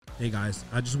Hey guys,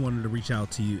 I just wanted to reach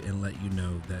out to you and let you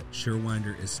know that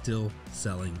Surewinder is still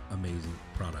selling amazing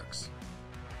products.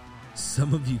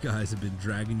 Some of you guys have been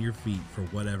dragging your feet for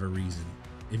whatever reason.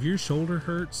 If your shoulder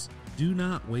hurts, do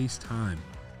not waste time.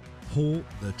 Pull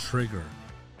the trigger.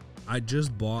 I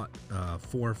just bought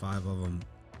 4 or 5 of them,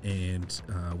 and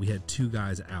we had 2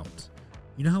 guys out.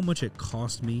 You know how much it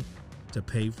cost me to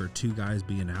pay for 2 guys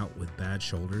being out with bad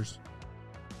shoulders?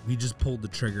 We just pulled the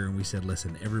trigger and we said,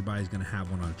 listen, everybody's going to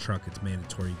have one on a truck. It's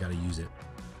mandatory. You got to use it.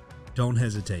 Don't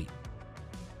hesitate.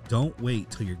 Don't wait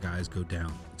till your guys go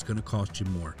down. It's going to cost you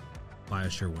more. Buy a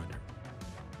Surewinder.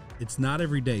 It's not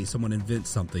every day someone invents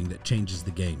something that changes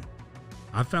the game.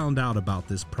 I found out about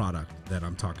this product that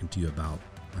I'm talking to you about,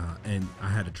 and I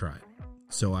had to try it.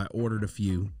 So I ordered a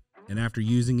few, and after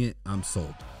using it, I'm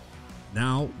sold.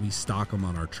 Now we stock them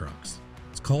on our trucks.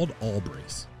 It's called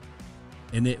All-Brace,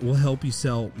 and it will help you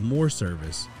sell more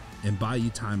service and buy you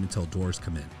time until doors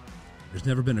come in. There's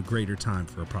never been a greater time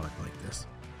for a product like this.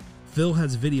 Phil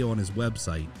has video on his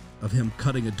website of him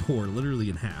cutting a door literally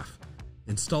in half,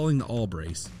 installing the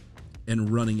All-Brace, and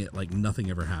running it like nothing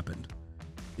ever happened.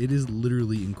 It is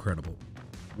literally incredible.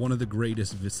 One of the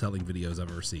greatest selling videos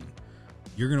I've ever seen.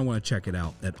 You're going to want to check it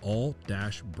out at all-brace.com.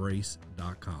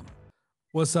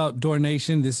 What's up, Door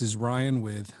Nation? This is Ryan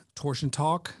with Torsion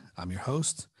Talk. I'm your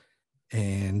host.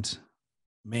 And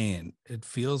man, it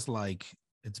feels like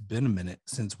it's been a minute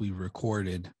since we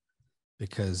recorded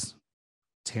because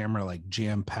Tamara like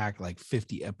jam-packed like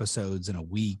 50 episodes in a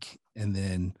week, and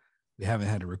then we haven't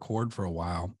had to record for a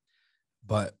while.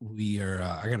 But we are,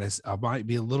 I might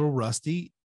be a little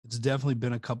rusty. It's definitely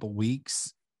been a couple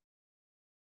weeks,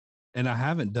 and I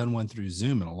haven't done one through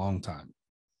Zoom in a long time.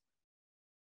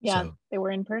 Yeah, So they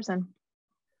were in person.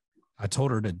 I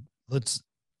told her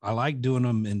I like doing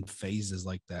them in phases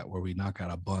like that where we knock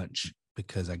out a bunch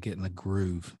because I get in the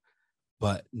groove.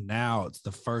 But now it's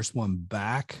the first one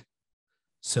back.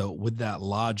 So with that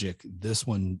logic, this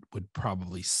one would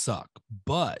probably suck.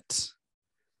 But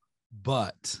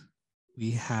we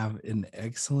have an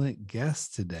excellent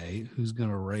guest today who's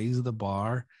going to raise the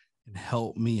bar and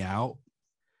help me out.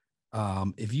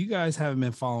 If you guys haven't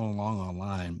been following along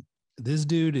online, this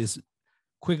dude is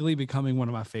quickly becoming one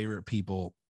of my favorite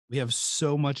people. We have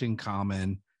so much in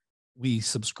common. We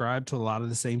subscribe to a lot of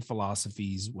the same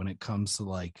philosophies when it comes to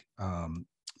like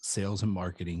sales and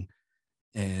marketing.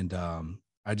 And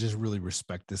I just really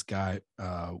respect this guy.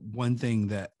 One thing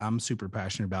that I'm super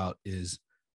passionate about is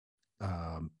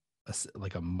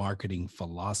like a marketing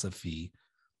philosophy.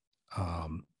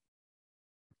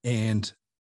 And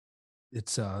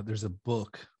it's there's a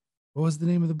book. What was the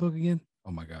name of the book again?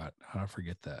 Oh my God, how did I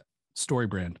forget that? Story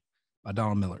Brand by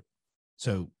Donald Miller.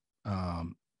 So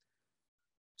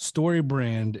Story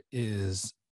Brand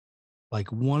is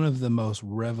like one of the most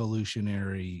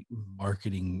revolutionary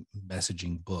marketing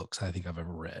messaging books I think I've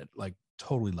ever read. Like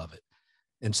totally love it.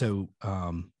 And so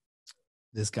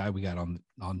this guy we got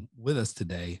on with us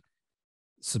today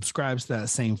subscribes to that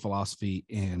same philosophy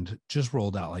and just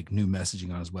rolled out like new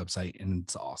messaging on his website, and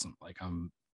it's awesome. Like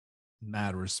I'm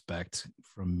mad respect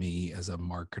from me as a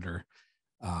marketer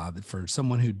for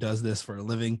someone who does this for a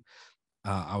living.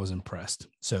 I was impressed.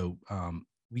 So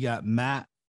we got Matt.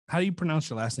 How do you pronounce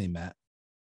your last name, Matt?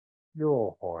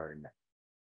 Coolhorn.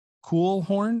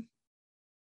 Coolhorn?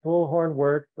 Coolhorn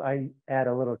works. I add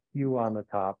a little Q on the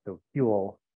top, so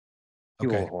Coolhorn.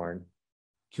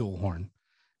 Coolhorn.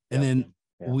 And then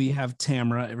Yeah. we have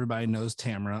Tamara. Everybody knows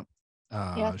Tamara.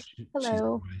 Yes.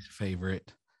 Hello. She's my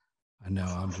favorite. I know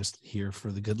I'm just here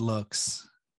for the good looks.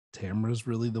 Tamara's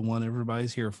really the one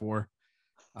everybody's here for.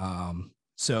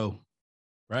 So,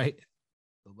 right?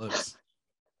 The looks.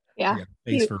 Yeah. I got a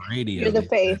face for radio. You're the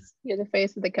face. You're the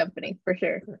face of the company for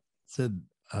sure.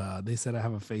 They said I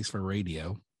have a face for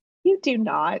radio. You do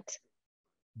not.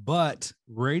 But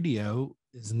radio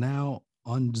is now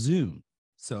on Zoom.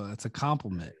 So that's a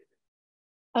compliment.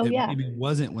 Oh, It yeah. maybe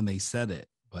wasn't when they said it,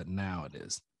 but now it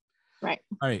is. Right.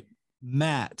 All right,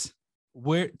 Matt,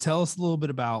 tell us a little bit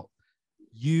about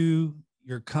you,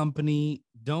 your company.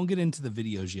 Don't get into the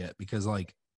videos yet because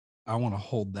like I want to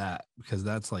hold that because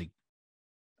that's like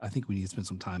I think we need to spend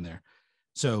some time there.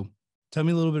 So tell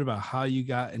me a little bit about how you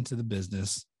got into the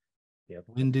business. Yep.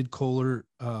 When did Kohler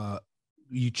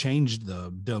you changed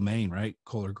the domain, right?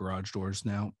 Kohler Garage Doors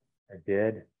now. I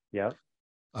did. Yep.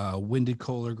 When did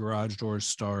Kohler Garage Doors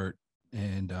start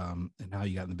and how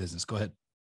you got in the business? Go ahead.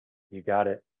 You got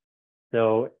it.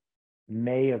 So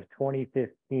May of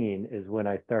 2015 is when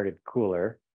I started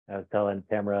Cooler. I was telling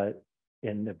Tamara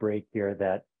in the break here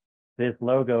that this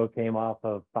logo came off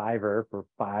of Fiverr for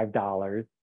 $5.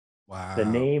 Wow. The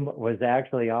name was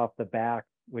actually off the back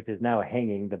which is now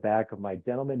hanging the back of my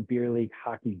Gentleman Beer League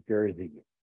hockey jersey.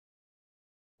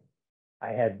 I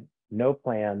had no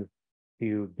plans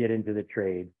to get into the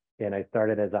trade, and I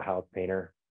started as a house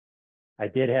painter. I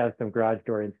did have some garage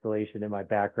door installation in my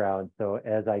background. So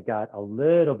as I got a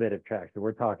little bit of traction,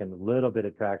 we're talking a little bit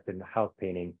of traction in house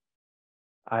painting,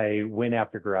 I went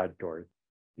after garage doors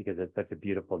because it's such a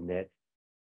beautiful niche.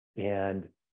 And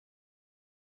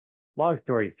long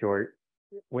story short,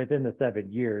 within the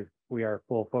 7 years, we are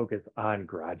full focus on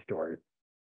garage doors.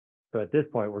 So at this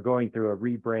point, we're going through a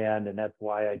rebrand, and that's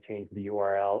why I changed the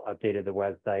URL, updated the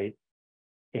website.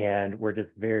 And we're just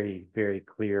very, very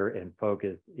clear and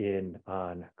focused in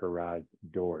on garage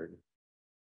doors.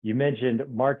 You mentioned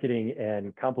marketing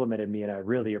and complimented me, and I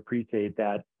really appreciate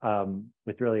that.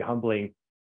 It's really humbling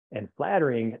and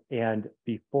flattering. And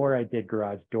before I did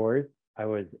garage doors, I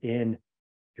was in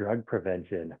drug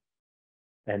prevention.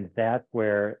 And that's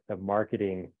where the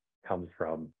marketing comes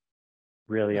from,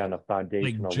 really on a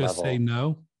foundational Like just level. say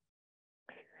no?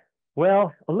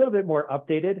 Well, a little bit more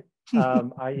updated.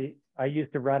 I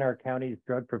used to run our county's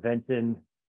drug prevention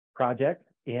project,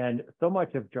 and so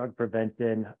much of drug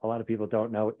prevention, a lot of people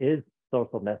don't know, is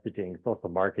social messaging, social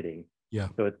marketing. Yeah.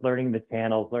 So it's learning the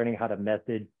channels, learning how to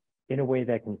message in a way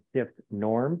that can shift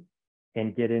norms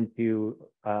and get into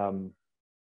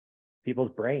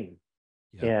people's brains.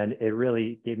 Yeah. And it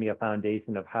really gave me a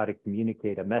foundation of how to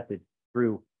communicate a message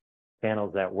through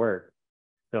channels that work.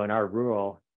 So in our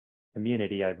rural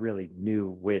community, I really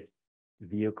knew which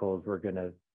vehicles were going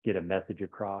to get a message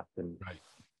across and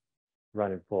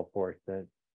run in full force. Then,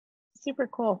 Super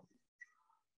cool.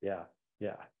 yeah.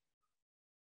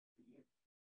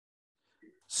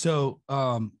 So,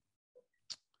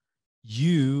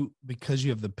 you, because you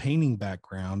have the painting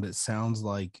background, it sounds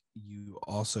like you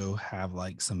also have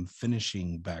like some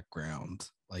finishing background,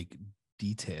 like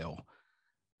detail,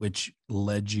 which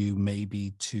led you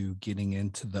maybe to getting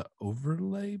into the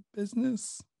overlay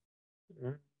business.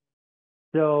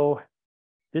 So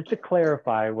just to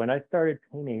clarify, when I started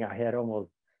painting, I had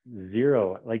almost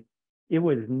zero, like it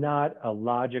was not a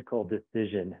logical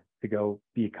decision to go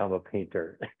become a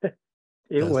painter.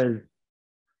 It was,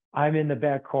 I'm in the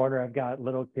back corner, I've got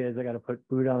little kids, I got to put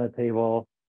food on the table.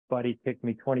 Buddy kicked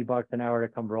me $20 an hour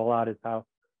to come roll out his house.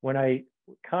 When I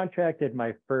contracted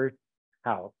my first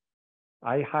house,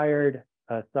 I hired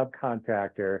a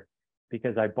subcontractor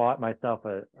because I bought myself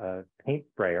a paint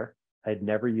sprayer. I'd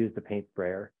never used a paint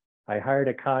sprayer. I hired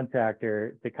a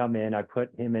contractor to come in. I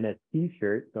put him in a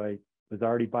t-shirt. So I was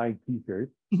already buying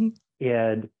t-shirts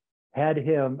and had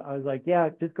him. I was like, yeah,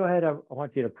 just go ahead. I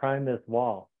want you to prime this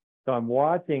wall. So I'm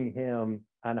watching him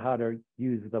on how to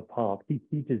use the pump. He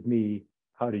teaches me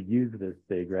how to use this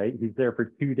thing, right? He's there for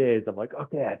 2 days. I'm like,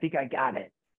 okay, I think I got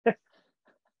it.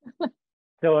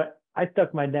 So I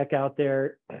stuck my neck out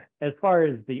there. As far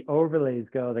as the overlays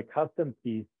go, the custom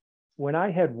piece, when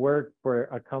I had worked for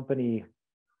a company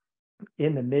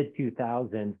in the mid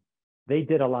 2000s, they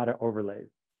did a lot of overlays.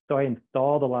 So I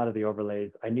installed a lot of the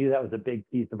overlays. I knew that was a big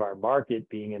piece of our market,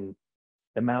 being in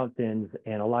the mountains,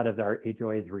 and a lot of our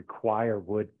HOAs require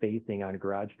wood facing on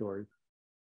garage doors.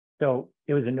 So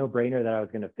it was a no-brainer that I was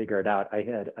going to figure it out. I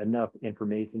had enough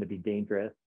information to be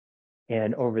dangerous.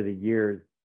 And over the years,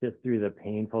 just through the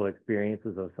painful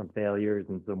experiences of some failures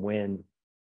and some wins,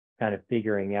 kind of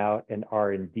figuring out and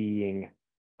R&Ding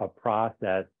a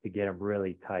process to get them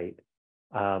really tight.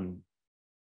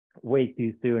 Way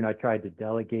too soon, I tried to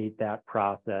delegate that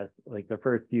process. Like the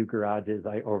first few garages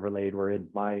I overlaid were in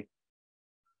my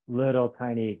little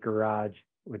tiny garage,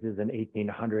 which is an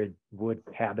 1800 wood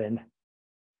cabin.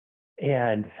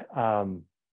 And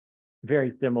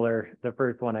very similar, the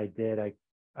first one I did,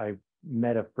 I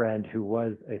met a friend who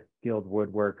was a skilled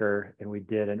woodworker, and we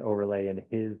did an overlay in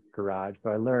his garage. So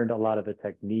I learned a lot of the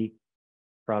technique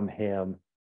from him,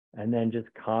 and then just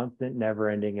constant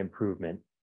never-ending improvement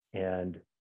and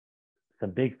some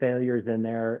big failures in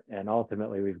there. And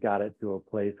ultimately we've got it to a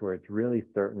place where it's really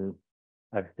certain.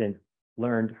 I've since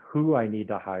learned who I need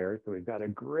to hire. So we've got a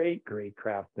great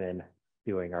craftsman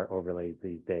doing our overlays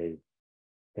these days,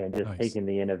 and just taking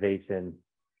the innovation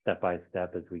step by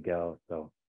step as we go.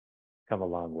 So come a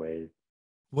long ways.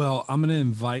 Well, I'm going to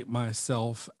invite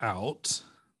myself out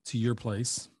to your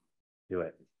place. Do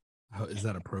it. Oh, is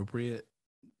that appropriate?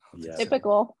 Yeah.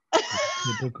 Typical.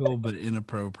 Typical, but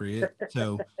inappropriate.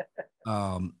 So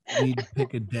we need to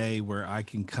pick a day where I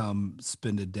can come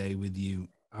spend a day with you.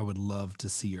 I would love to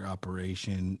see your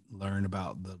operation, learn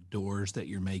about the doors that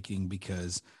you're making,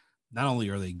 because not only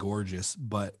are they gorgeous,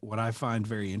 but what I find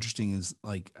very interesting is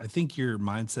like, I think your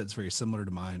mindset's very similar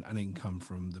to mine. I didn't come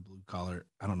from the blue collar.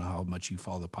 I don't know how much you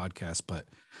follow the podcast, but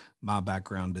my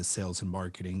background is sales and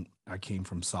marketing. I came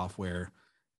from software.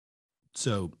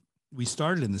 So we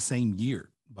started in the same year,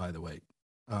 by the way,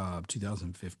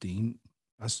 2015.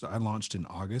 I launched in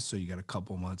August. So you got a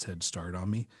couple months head start on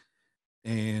me.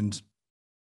 And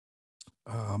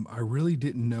I really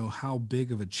didn't know how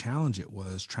big of a challenge it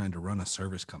was trying to run a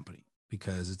service company,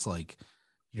 because it's like,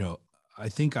 I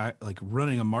think I like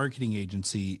running a marketing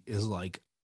agency is like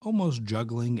almost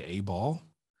juggling a ball,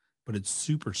 but it's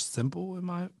super simple in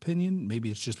my opinion. Maybe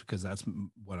it's just because that's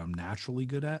what I'm naturally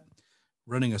good at.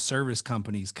 Running a service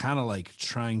company is kind of like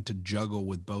trying to juggle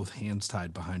with both hands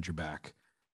tied behind your back.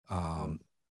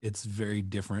 It's very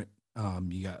different.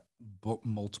 You got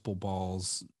multiple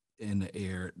balls in the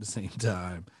air at the same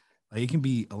time. Like, it can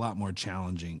be a lot more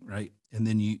challenging, right? And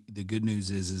then the good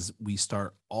news is we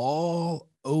start all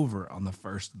over on the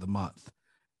first of the month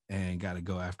and got to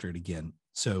go after it again.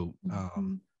 So,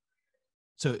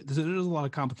 so there's a lot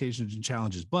of complications and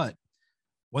challenges, but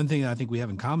one thing I think we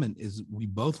have in common is we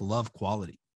both love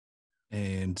quality,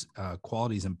 and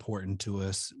quality is important to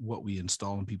us. What we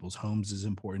install in people's homes is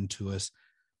important to us.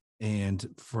 And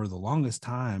for the longest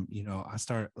time,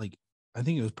 I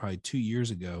think it was probably 2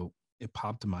 years ago, it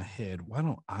popped in my head, why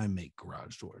don't I make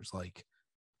garage doors? Like,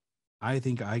 I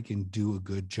think I can do a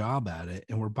good job at it.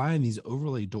 And we're buying these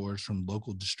overlay doors from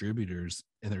local distributors,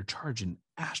 and they're charging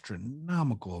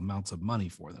astronomical amounts of money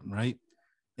for them, right?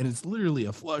 And it's literally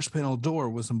a flush panel door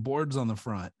with some boards on the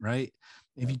front, right?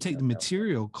 If you take the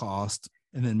material cost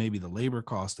and then maybe the labor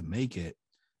cost to make it,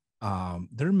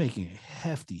 they're making a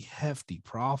hefty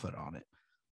profit on it.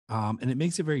 And it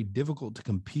makes it very difficult to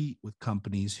compete with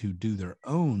companies who do their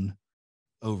own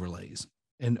overlays.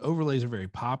 And overlays are very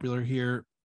popular here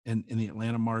in the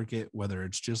Atlanta market, whether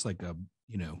it's just like a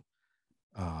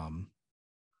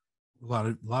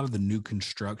lot of the new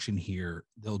construction here,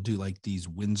 they'll do like these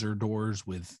Windsor doors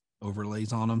with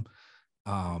overlays on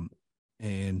them.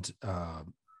 And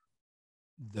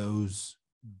those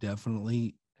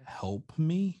definitely help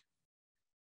me.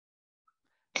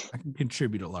 I can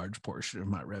contribute a large portion of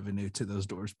my revenue to those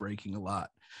doors breaking a lot.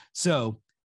 So,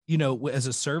 as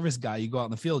a service guy, you go out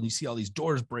in the field and you see all these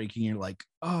doors breaking. You're like,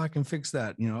 oh, I can fix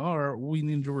that. Or we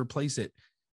need to replace it.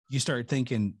 You start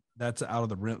thinking that's out of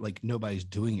the rent. Like, nobody's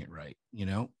doing it right,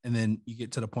 And then you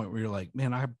get to the point where you're like,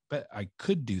 man, I bet I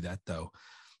could do that though.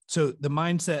 So the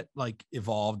mindset like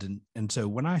evolved. And so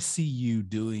when I see you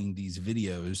doing these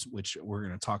videos, which we're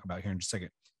going to talk about here in just a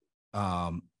second,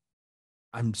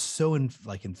 I'm so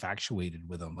infatuated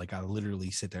with them. Like, I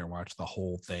literally sit there and watch the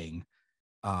whole thing.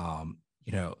 And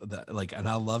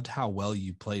I loved how well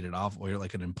you played it off, where you're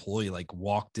like an employee, like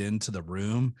walked into the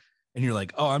room and you're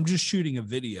like, oh, I'm just shooting a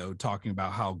video talking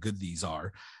about how good these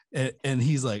are. And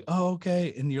he's like, oh,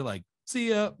 okay. And you're like, see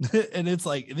ya. And it's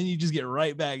like, and then you just get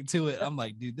right back to it. I'm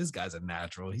like, dude, this guy's a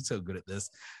natural. He's so good at this.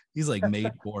 He's like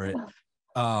made for it.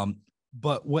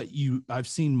 But I've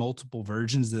seen multiple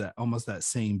versions of that, almost that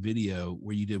same video,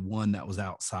 where you did one that was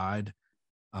outside,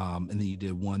 and then you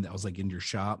did one that was like in your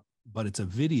shop. But it's a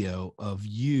video of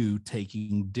you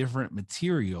taking different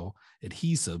material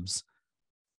adhesives,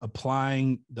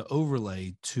 applying the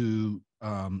overlay to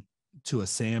a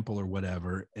sample or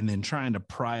whatever, and then trying to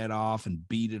pry it off and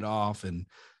beat it off, and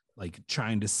like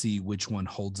trying to see which one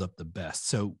holds up the best.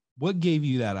 So what gave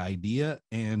you that idea?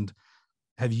 And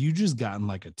have you just gotten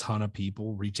like a ton of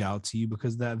people reach out to you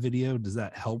because of that video? Does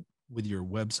that help with your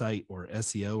website or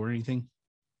SEO or anything?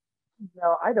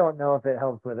 No, I don't know if it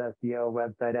helps with SEO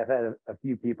website. I've had a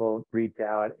few people reach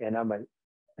out, and I'm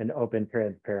an open,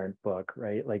 transparent book,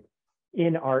 right? Like,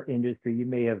 in our industry, you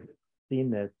may have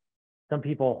seen this. Some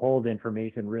people hold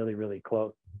information really, really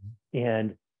close.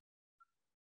 And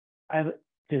I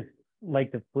just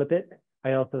like to flip it.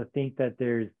 I also think that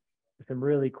there's some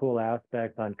really cool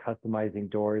aspects on customizing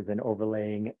doors and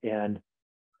overlaying. And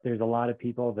there's a lot of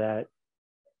people that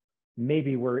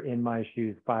maybe were in my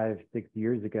shoes 5-6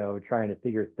 years ago trying to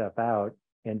figure stuff out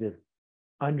and just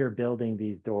underbuilding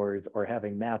these doors or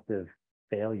having massive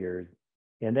failures.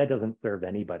 And that doesn't serve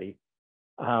anybody.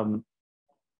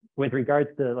 With regards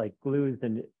to like glues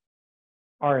and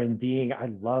R&Ding, I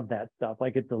love that stuff.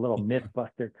 Like, it's a little myth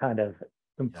buster kind of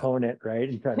component, right?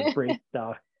 And trying to break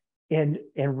stuff. And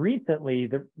recently,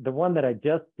 the one that I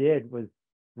just did was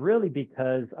really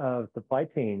because of supply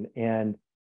chain. And,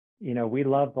 we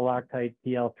love the Loctite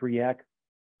PL3X.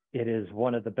 It is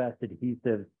one of the best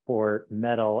adhesives for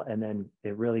metal, and then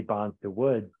it really bonds to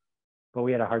wood. But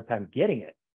we had a hard time getting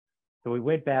it. So we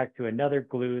went back to another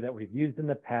glue that we've used in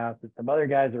the past that some other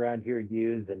guys around here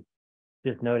use. And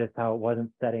just noticed how it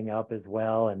wasn't setting up as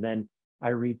well. And then I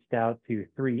reached out to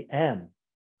 3M.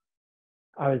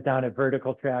 I was down at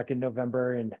Vertical Track in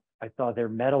November and I saw their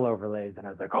metal overlays and I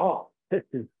was like, oh, this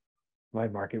is, my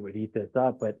market would eat this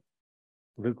up. But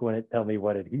Luke wouldn't tell me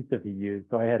what adhesive he used.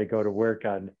 So I had to go to work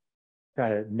on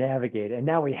trying to navigate. And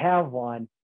now we have one.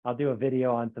 I'll do a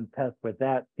video on some tests with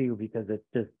that too, because it's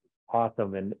just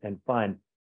awesome and fun.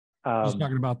 Just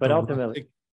talking about but the ultimately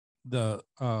rustic,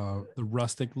 the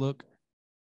rustic look.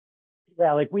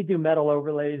 Yeah, like we do metal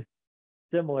overlays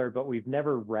similar, but we've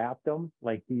never wrapped them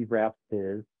like he wraps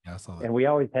his. Yeah, I saw that. And we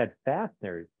always had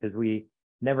fasteners because we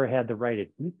never had the right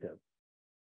adhesive.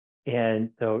 And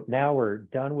so now we're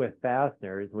done with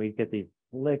fasteners. We get these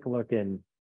slick looking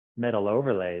metal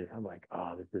overlays. I'm like,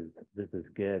 oh, this is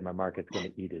good. My market's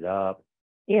going to eat it up.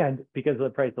 And because of the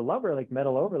price of lumber, like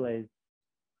metal overlays,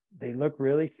 they look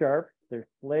really sharp. They're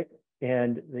slick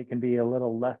and they can be a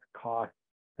little less cost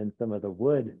than some of the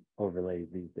wood overlays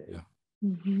these days. Yeah.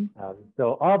 Mm-hmm.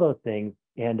 So all those things.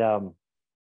 And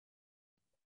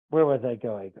where was I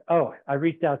going? Oh, I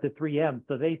reached out to 3M.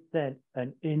 So they sent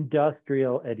an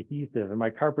industrial adhesive. And my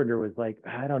carpenter was like,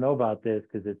 I don't know about this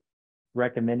because it's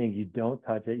recommending you don't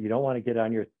touch it. You don't want to get it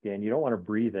on your skin. You don't want to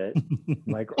breathe it. I'm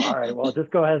like, all right, well,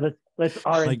 just go ahead. Let's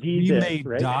R&D like we this, may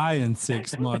right? die in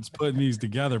 6 months putting these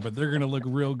together, but they're going to look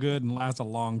real good and last a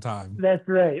long time. That's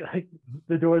right. Like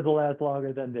the doors will last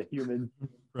longer than the humans.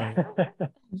 Right.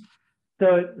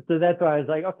 So that's why I was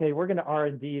like, okay, we're going to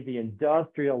R&D the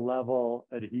industrial level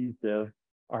adhesive,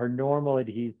 our normal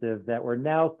adhesive that we're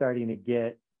now starting to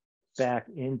get back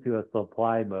into a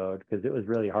supply mode because it was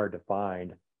really hard to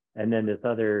find. And then this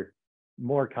other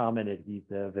more common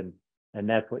adhesive, and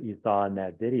that's what you saw in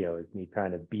that video is me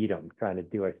trying to beat them, trying to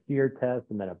do a shear test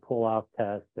and then a pull off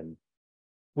test. And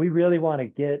we really want to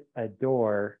get a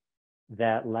door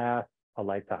that lasts a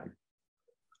lifetime,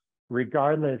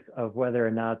 regardless of whether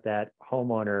or not that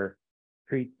homeowner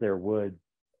treats their wood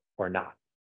or not.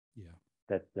 Yeah.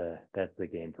 That's the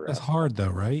game for That's us. hard though,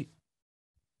 right?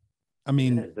 I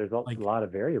mean, there's a lot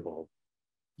of variables.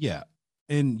 Yeah.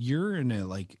 And you're in a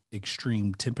like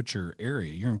extreme temperature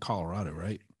area. You're in Colorado,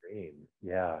 right? Extreme.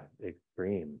 Yeah,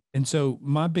 extreme. And so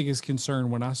my biggest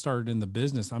concern when I started in the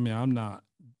business, I mean, I'm not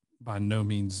by no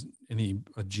means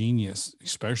a genius,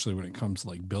 especially when it comes to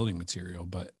like building material,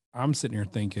 but I'm sitting here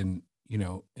thinking, you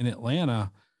know, in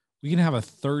Atlanta, we can have a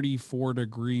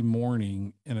 34-degree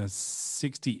morning and a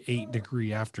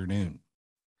 68-degree afternoon.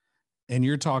 And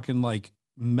you're talking like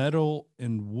metal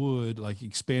and wood, like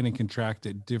expand and contract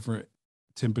at different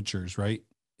temperatures, right?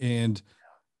 And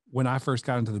when I first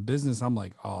got into the business, I'm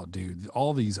like, oh, dude,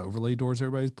 all these overlay doors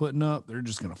everybody's putting up, they're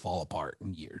just going to fall apart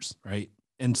in years, right?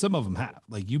 And some of them have.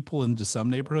 Like you pull into some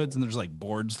neighborhoods and there's like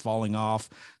boards falling off,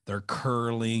 they're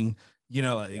curling. You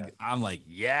know, like, yeah. I'm like,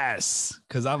 yes,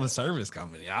 because I'm a service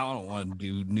company. I don't want to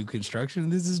do new construction.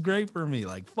 This is great for me.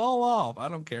 Like, fall off. I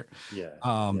don't care. Yeah.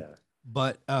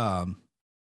 But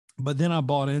then I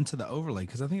bought into the overlay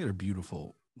because I think they're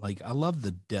beautiful. Like, I love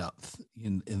the depth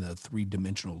in the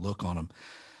 3-dimensional look on them.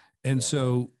 And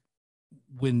so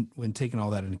when taking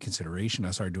all that into consideration,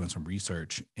 I started doing some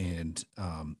research and,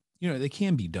 you know, they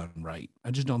can be done right.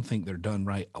 I just don't think they're done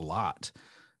right a lot.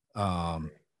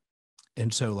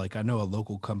 And so like, I know a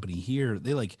local company here,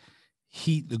 they like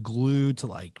heat the glue to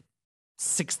like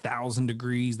 6,000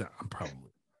 degrees. That I'm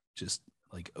probably just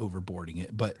like overboarding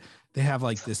it, but they have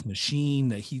like this machine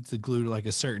that heats the glue to like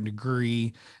a certain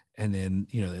degree. And then,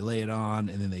 you know, they lay it on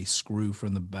and then they screw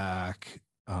from the back.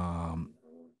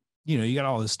 You know, you got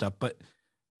all this stuff, but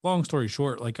long story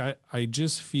short, like I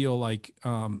just feel like,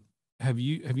 have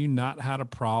you not had a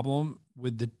problem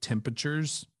with the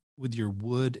temperatures with your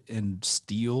wood and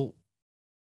steel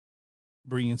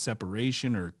bringing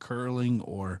separation or curling,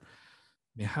 or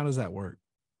I mean, how does that work?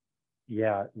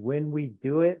 Yeah, when we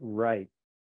do it right,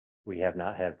 we have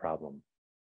not had problems.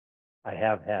 I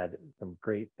have had some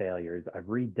great failures. I've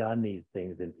redone these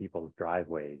things in people's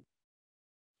driveways,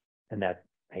 and that's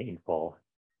painful,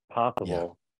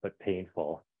 possible, but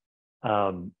painful.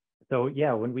 So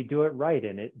yeah, when we do it right,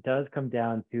 and it does come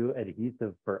down to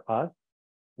adhesive for us,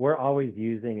 we're always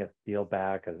using a steel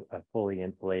back, a fully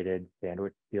insulated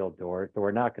sandwich steel door. So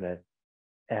we're not going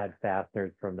to add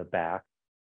fasteners from the back.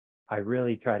 I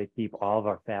really try to keep all of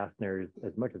our fasteners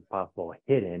as much as possible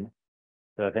hidden.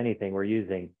 So if anything, we're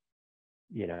using,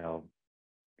 you know,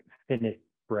 finished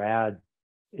brads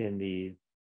in these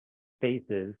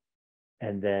spaces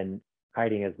and then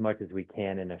hiding as much as we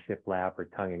can in a shiplap or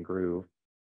tongue and groove.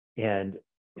 And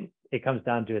it comes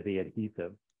down to the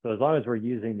adhesive. So as long as we're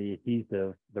using the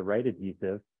adhesive, the right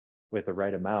adhesive with the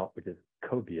right amount, which is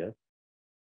copious,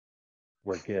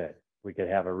 we're good. we could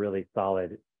have a really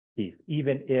solid piece,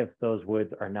 even if those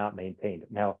woods are not maintained.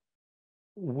 Now,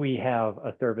 we have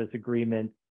a service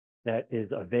agreement that is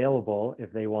available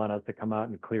if they want us to come out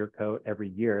and clear coat every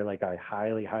year. Like, I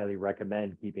highly, highly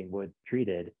recommend keeping woods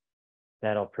treated.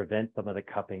 That'll prevent some of the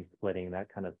cupping, splitting,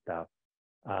 that kind of stuff.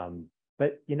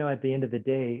 But, you know, at the end of the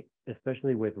day,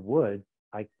 especially with woods,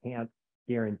 I can't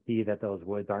guarantee that those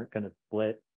woods aren't going to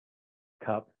split,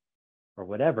 cup, or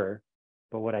whatever.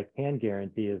 But what I can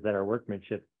guarantee is that our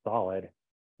workmanship's solid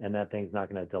and that thing's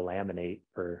not going to delaminate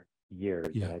for years.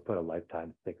 Yeah. And I put a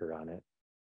lifetime sticker on it.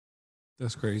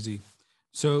 That's crazy.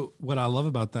 So what I love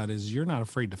about that is you're not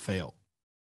afraid to fail,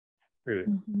 True.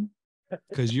 Mhm.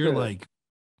 because you're True. like,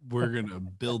 we're going to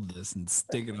build this and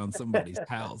stick it on somebody's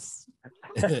house.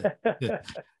 I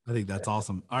think that's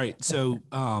awesome. All right. So,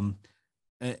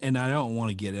 and I don't want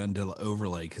to get into the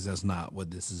overlay because that's not what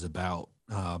this is about.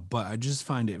 But I just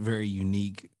find it very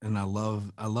unique, and I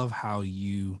love how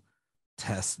you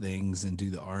test things and do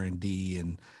the R&D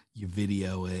and you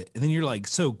video it, and then you're like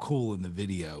so cool in the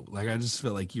video. Like, I just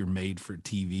feel like you're made for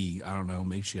TV. I don't know,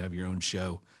 makes you have your own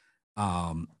show.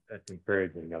 That's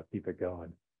encouraging. I'll keep it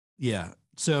going. Yeah.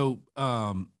 So,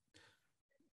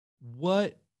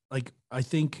 what, like, I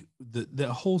think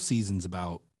the whole season's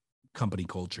about company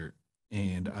culture.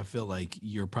 And I feel like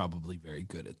you're probably very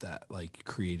good at that, like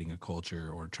creating a culture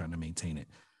or trying to maintain it.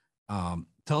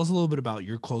 Tell us a little bit about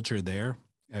your culture there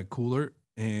at Cooler,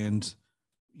 and,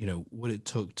 you know, what it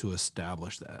took to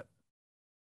establish that.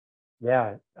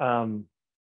 Yeah.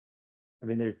 I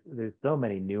mean, there's so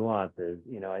many nuances.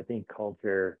 You know, I think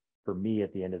culture for me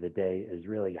at the end of the day is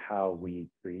really how we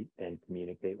treat and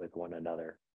communicate with one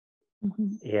another.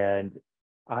 Mhm. And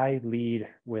I lead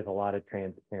with a lot of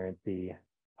transparency,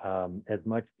 as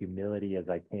much humility as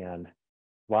I can,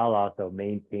 while also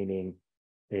maintaining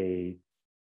a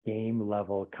game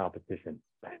level competition.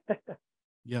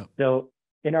 Yeah. So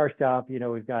in our shop, you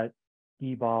know, we've got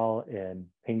skee-ball and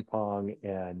ping pong,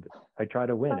 and I try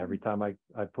to win every time I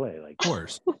play. Like, Of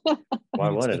course. why You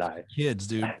can wouldn't take I? Kids,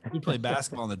 dude, we play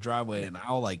basketball in the driveway, and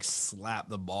I'll like slap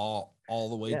the ball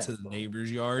all the way Yeah. to the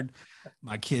neighbor's yard.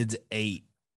 My kid's 8,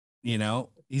 you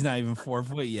know, he's not even 4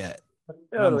 foot yet.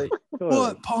 And I'm like, Totally.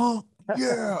 what, punk?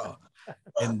 Yeah.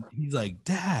 And he's like,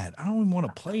 Dad, I don't even want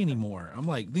to play anymore. I'm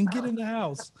like, then get in the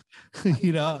house.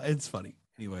 You know, it's funny.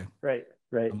 Anyway. Right.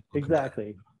 I'm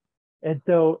Exactly. And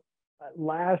so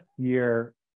last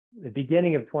year, the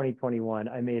beginning of 2021,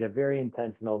 I made a very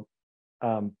intentional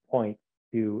point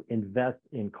to invest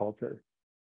in culture.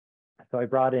 So I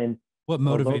brought in What a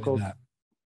motivated local. that?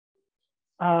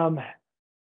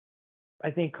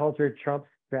 I think culture trumps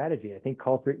strategy. I think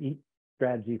culture eats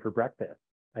strategy for breakfast.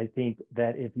 I think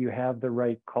that if you have the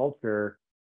right culture,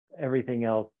 everything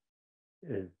else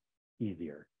is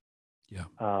easier. Yeah.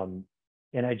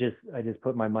 And I just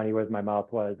put my money where my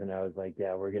mouth was, and I was like,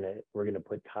 yeah, we're gonna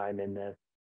put time in this.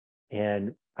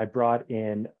 And I brought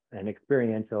in an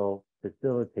experiential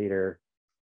facilitator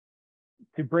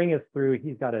to bring us through.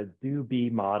 He's got a do-be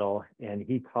model, and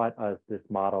he taught us this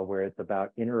model where it's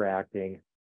about interacting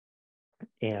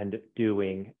and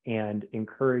doing and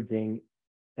encouraging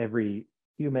every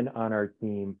human on our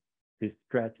team to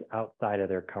stretch outside of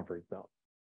their comfort zone.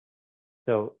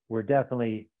 So we're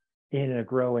definitely in a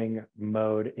growing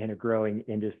mode, in a growing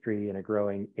industry, in a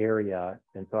growing area.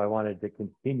 And so I wanted to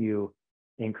continue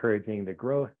encouraging the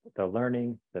growth, the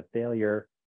learning, the failure,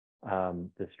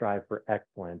 to strive for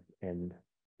excellence and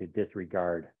to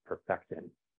disregard perfection.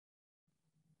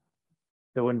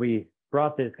 So when we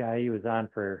brought this guy, he was on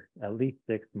for at least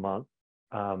 6 months.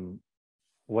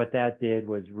 What that did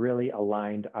was really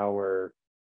aligned our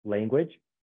language.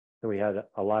 So we had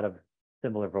a lot of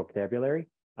similar vocabulary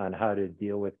on how to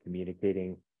deal with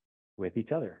communicating with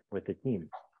each other, with the team.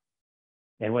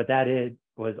 And what that did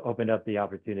was opened up the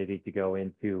opportunity to go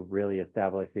into really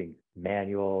establishing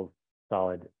manuals,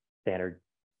 solid standard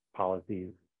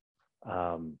policies,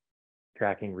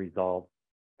 tracking results,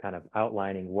 kind of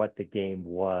outlining what the game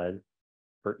was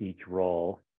for each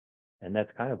role. And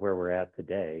that's kind of where we're at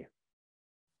today.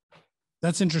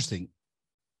 That's interesting,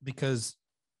 because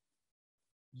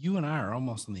you and I are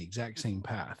almost on the exact same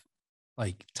path,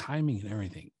 like timing and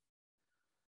everything.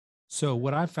 So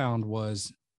what I found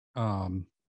was, bad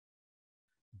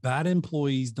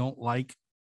employees don't like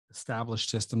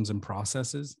established systems and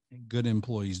processes, and good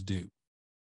employees do.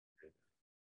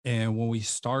 And when we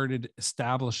started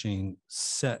establishing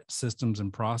set systems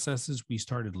and processes, we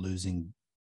started losing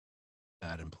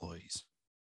bad employees.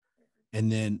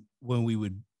 And then when we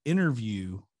would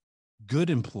interview good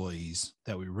employees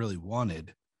that we really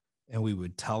wanted, and we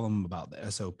would tell them about the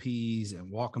SOPs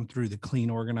and walk them through the clean,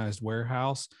 organized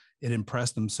warehouse. It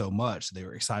impressed them so much they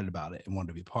were excited about it and wanted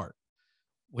to be part,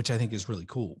 which I think is really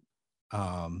cool.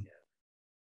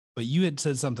 But you had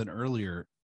said something earlier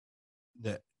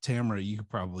that, Tamara, you could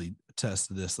probably attest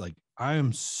to this. Like, I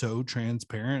am so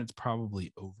transparent, it's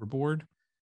probably overboard.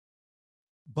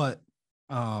 But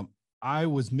I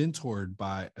was mentored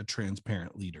by a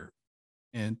transparent leader,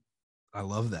 and I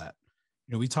love that.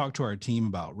 You know, we talked to our team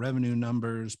about revenue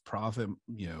numbers, profit.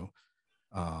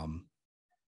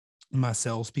 My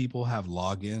salespeople have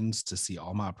logins to see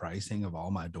all my pricing of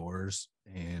all my doors,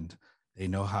 and they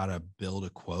know how to build a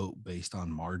quote based on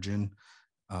margin.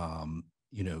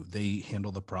 They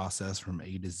handle the process from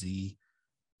A to Z.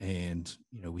 And,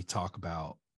 we talk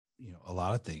about, a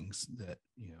lot of things that,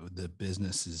 the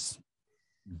business is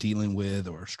dealing with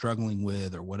or struggling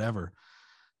with or whatever,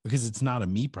 because it's not a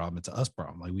me problem, it's a us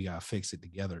problem. Like, we got to fix it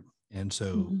together. And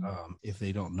so if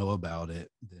they don't know about it,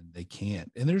 then they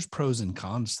can't. And there's pros and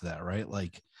cons to that, right?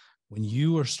 Like, when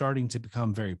you are starting to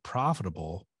become very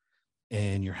profitable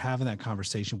and you're having that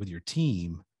conversation with your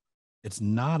team, it's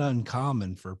not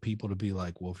uncommon for people to be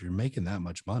like, well, if you're making that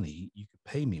much money, you could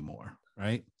pay me more,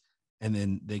 right? And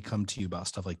then they come to you about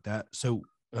stuff like that. So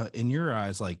in your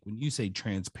eyes, like, when you say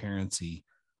transparency,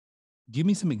 give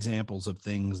me some examples of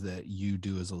things that you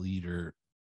do as a leader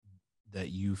that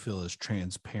you feel is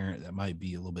transparent that might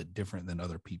be a little bit different than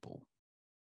other people.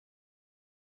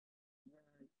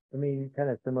 I mean, kind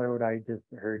of similar to what I just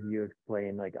heard you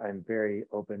explain. Like, I'm very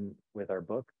open with our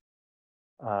book.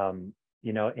 And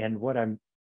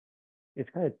it's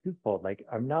kind of twofold. Like,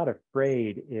 I'm not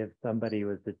afraid if somebody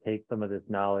was to take some of this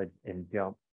knowledge and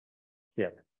jump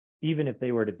ship, even if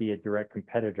they were to be a direct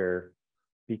competitor,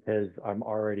 because I'm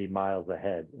already miles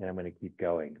ahead and I'm going to keep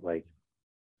going. Like,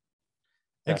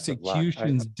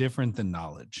 execution's different than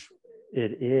knowledge.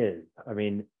 It is. I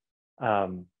mean,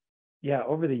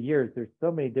 over the years, there's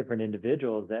so many different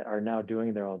individuals that are now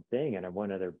doing their own thing, and I'm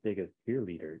one of their biggest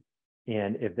cheerleaders.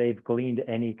 And if they've gleaned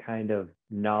any kind of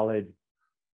knowledge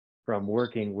from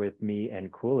working with me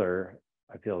and Cooler,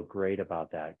 I feel great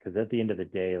about that. Because at the end of the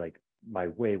day, like, my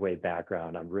way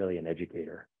background, I'm really an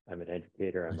educator. I'm an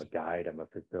educator, I'm a guide, I'm a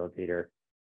facilitator.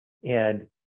 And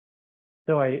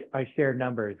so I share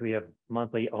numbers. We have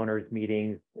monthly owners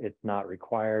meetings. It's not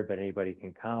required, but anybody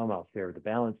can come. I'll share the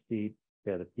balance sheet,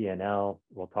 share the P&L.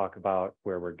 We'll talk about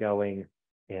where we're going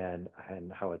and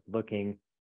how it's looking.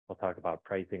 We'll talk about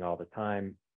pricing all the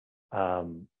time.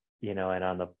 And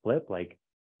on the flip, like,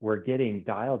 we're getting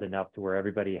dialed enough to where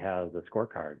everybody has a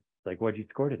scorecard. Like, what'd you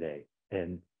score today?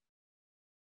 And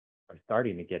I'm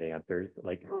starting to get answers.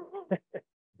 Like,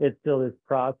 it's still this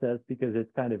process because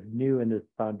it's kind of new in this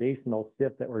foundational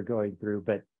shift that we're going through.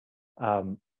 But I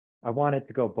want it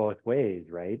to go both ways,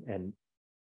 right? And,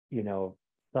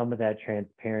 some of that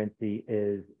transparency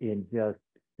is in just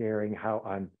sharing how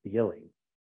I'm feeling.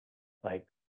 Like,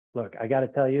 look, I got to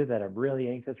tell you that I'm really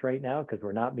anxious right now because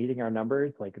we're not meeting our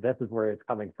numbers. Like, this is where it's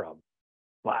coming from.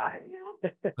 Why?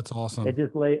 That's awesome. And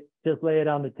just lay it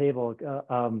on the table.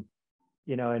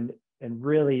 And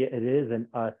really, it is an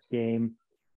us game.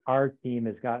 Our team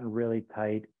has gotten really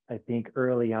tight. I think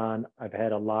early on, I've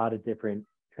had a lot of different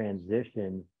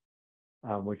transitions,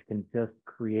 which can just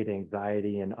create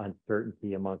anxiety and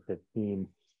uncertainty amongst the team.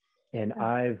 And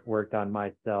I've worked on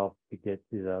myself to get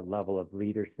to the level of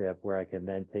leadership where I can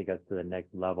then take us to the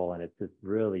next level. And it's just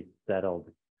really settled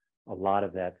a lot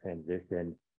of that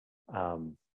transition,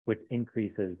 which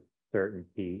increases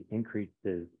certainty,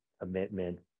 increases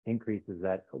commitment, increases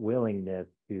that willingness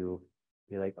to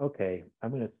be like, okay, I'm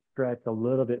going to stretch a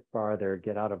little bit farther,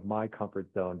 get out of my comfort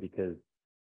zone because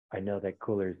I know that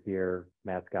Cooler's here,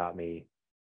 Matt's got me.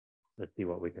 Let's see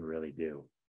what we can really do.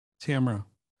 Tamara,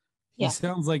 Yeah. he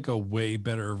sounds like a way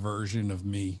better version of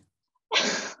me,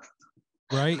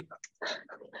 right?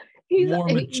 More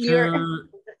mature,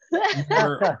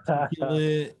 more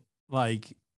articulate,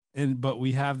 like, but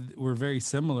we're very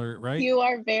similar, right? You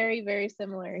are very, very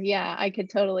similar. Yeah, I could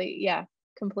totally,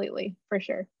 completely, for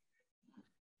sure.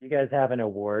 You guys have an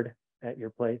award at your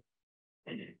place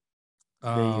that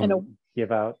you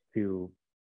give out to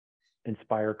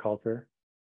inspire culture?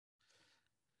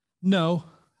 No,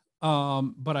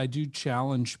 but I do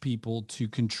challenge people to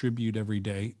contribute every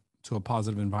day to a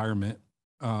positive environment.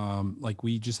 Like,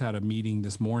 we just had a meeting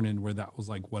this morning where that was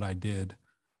like what I did.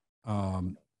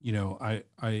 I'm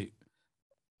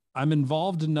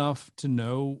involved enough to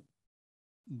know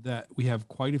that we have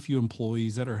quite a few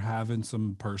employees that are having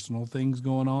some personal things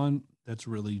going on that's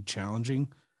really challenging.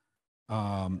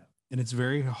 And it's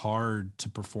very hard to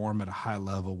perform at a high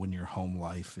level when your home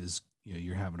life is,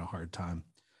 you're having a hard time.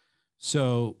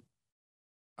 So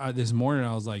this morning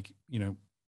I was like,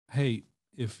 hey,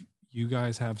 if you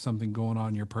guys have something going on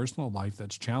in your personal life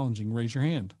that's challenging, raise your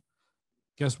hand.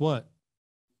 Guess what?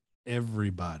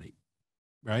 Everybody,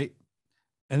 right?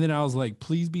 And then I was like,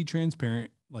 please be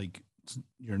transparent. Like,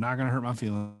 you're not going to hurt my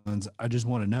feelings. I just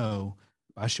want to know,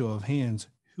 by show of hands,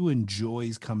 who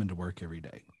enjoys coming to work every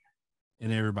day.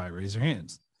 And everybody raised their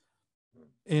hands.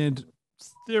 And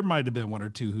there might have been one or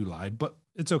two who lied, but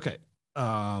it's okay.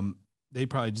 They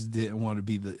probably just didn't want to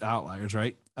be the outliers,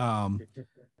 right?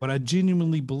 But I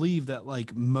genuinely believe that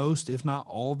like most, if not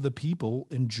all of the people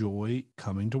enjoy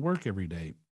coming to work every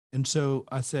day. And so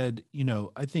I said,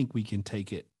 I think we can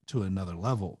take it to another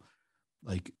level.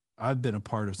 Like, I've been a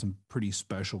part of some pretty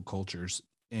special cultures,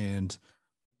 and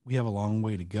we have a long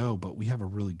way to go, but we have a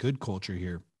really good culture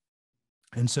here.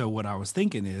 And so what I was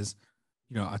thinking is,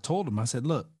 I told him, I said,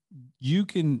 look, you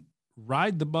can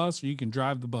ride the bus or you can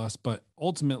drive the bus, but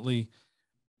ultimately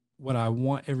what I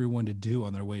want everyone to do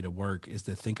on their way to work is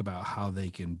to think about how they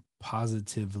can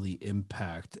positively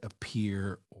impact a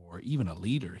peer or even a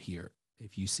leader here.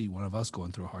 If you see one of us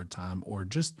going through a hard time, or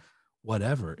just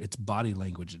whatever, it's body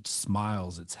language, it's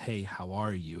smiles, it's, hey, how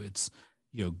are you? It's,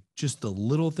 just the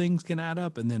little things can add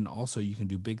up. And then also you can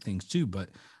do big things too. But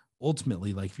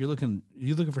ultimately, like, if you're looking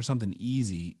for something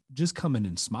easy, just come in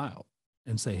and smile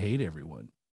and say hey to everyone.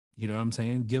 You know what I'm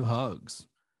saying? Give hugs,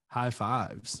 high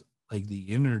fives. Like, the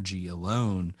energy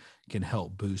alone can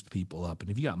help boost people up. And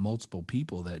if you got multiple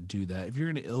people that do that, if you're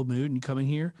in an ill mood and you come in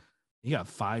here, you got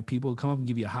 5 people come up and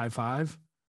give you a high five,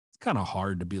 it's kind of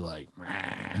hard to be like,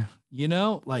 you're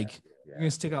going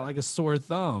to stick out like a sore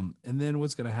thumb. And then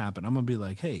what's going to happen? I'm going to be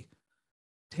like, hey,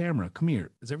 Tamara, come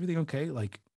here. Is everything okay?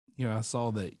 Like, I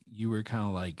saw that you were kind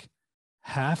of like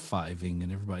half-fiving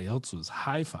and everybody else was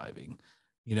high-fiving,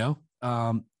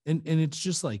 and it's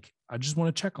just like, I just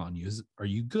want to check on you. Are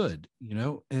you good?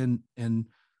 And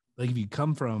like, if you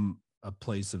come from a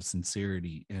place of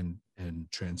sincerity and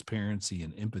transparency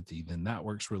and empathy, then that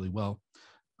works really well.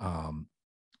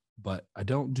 But I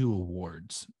don't do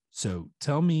awards. So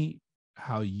tell me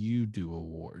how you do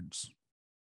awards.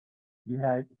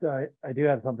 Yeah, so I do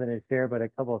have something to share, but a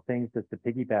couple of things just to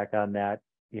piggyback on that.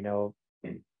 In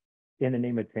the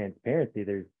name of transparency,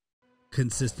 there's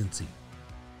consistency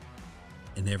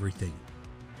in everything,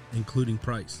 including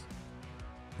price,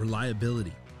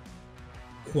 reliability,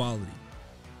 quality,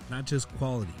 not just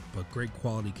quality, but great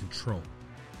quality control.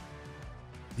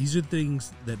 These are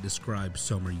things that describe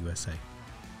Somer USA.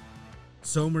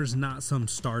 Somer's not some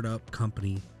startup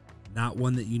company, not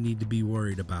one that you need to be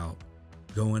worried about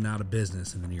going out of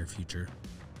business in the near future.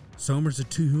 Somer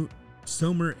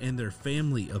and their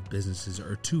family of businesses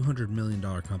are $200 million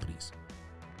companies.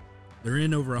 They're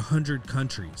in over 100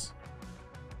 countries,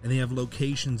 and they have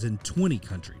locations in 20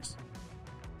 countries.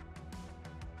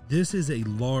 This is a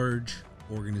large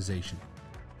organization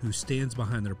who stands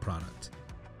behind their product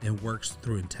and works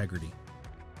through integrity.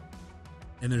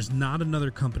 And there's not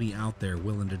another company out there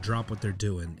willing to drop what they're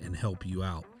doing and help you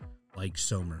out like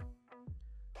Somer.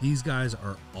 These guys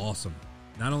are awesome.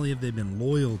 Not only have they been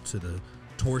loyal to the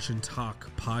Torch and Talk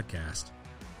podcast,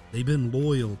 they've been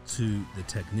loyal to the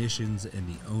technicians and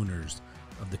the owners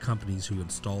of the companies who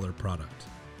install their product.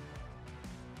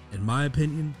 In my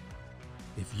opinion,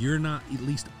 if you're not at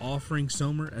least offering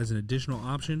Somer as an additional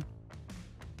option,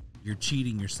 you're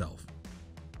cheating yourself.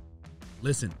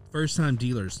 Listen, first-time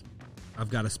dealers, I've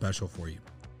got a special for you.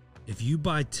 If you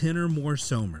buy 10 or more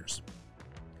Somers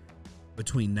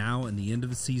between now and the end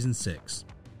of season 6,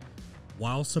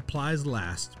 while supplies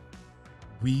last,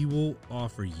 we will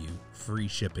offer you free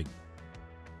shipping.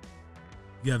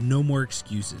 You have no more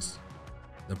excuses.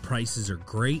 The prices are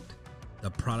great.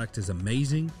 The product is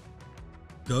amazing.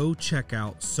 Go check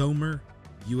out Somer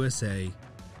USA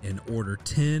and order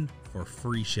 10 for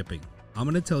free shipping. I'm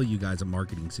going to tell you guys a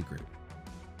marketing secret.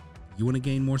 You want to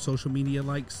gain more social media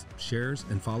likes, shares,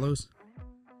 and follows?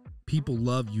 People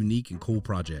love unique and cool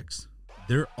projects.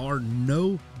 There are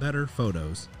no better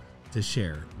photos to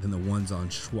share than the ones on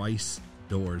Schweiss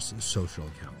Doors social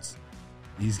accounts.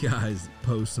 These guys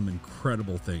post some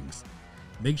incredible things.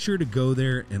 Make sure to go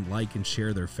there and like and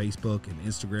share their Facebook and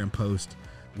Instagram post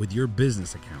with your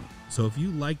business account. So if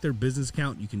you like their business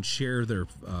account, you can share their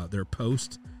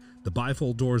post. The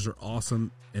bifold doors are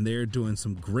awesome, and they're doing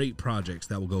some great projects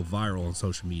that will go viral on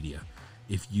social media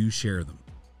if you share them.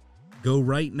 Go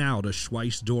right now to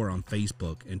Schweiss Door on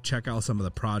Facebook and check out some of the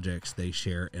projects they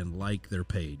share and like their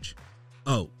page.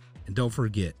 Oh, and don't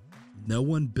forget, no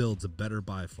one builds a better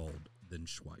bifold than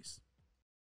Schweiss.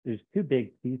 There's 2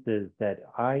 big pieces that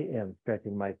I am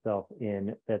stretching myself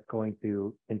in that's going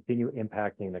to continue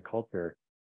impacting the culture.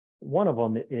 One of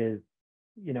them is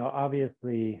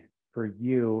obviously for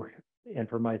you and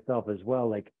for myself as well,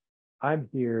 like I'm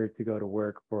here to go to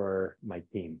work for my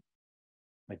team.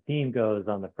 My team goes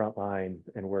on the front lines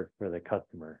and works for the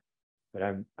customer, but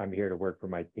I'm here to work for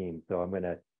my team. So I'm going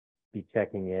to be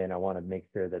checking in. I want to make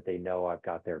sure that they know I've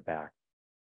got their back.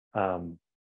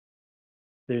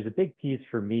 There's a big piece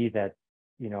for me that,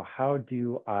 how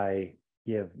do I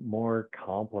give more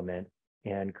compliments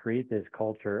and create this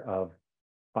culture of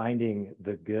finding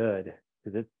the good?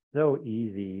 Because it's so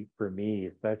easy for me,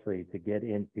 especially to get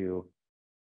into,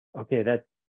 okay,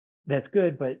 that's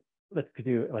good, but let's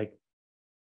do like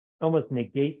almost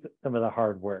negate some of the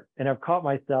hard work. And I've caught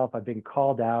myself, I've been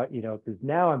called out, because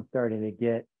now I'm starting to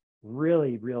get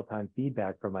really real-time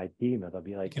feedback from my team. And they'll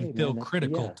be like, You can hey, feel man,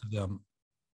 critical to them.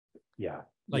 Yeah.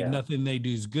 Like nothing they do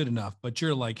is good enough, but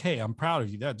you're like, hey, I'm proud of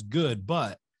you. That's good.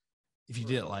 But if you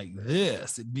did it like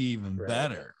this, it'd be even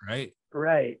better. Right.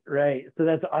 Right. So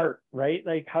that's art, right?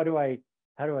 Like, how do I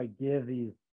give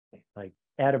these like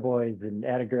attaboys and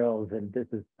attagirls and this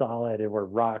is solid and we're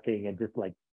rocking and just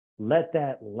like let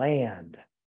that land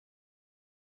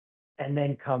and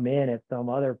then come in at some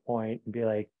other point and be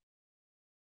like,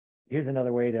 here's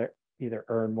another way to either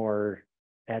earn more,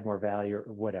 add more value or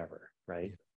whatever.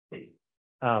 Right.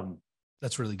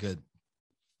 That's really good.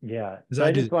 Yeah. Because so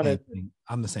I just want to,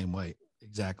 I'm the same way.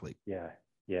 Exactly. Yeah.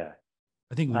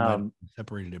 I think we might have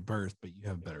separated at birth, but you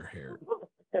have better hair.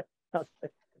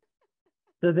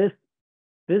 So this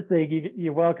thing,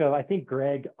 you're welcome. I think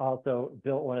Greg also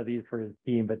built one of these for his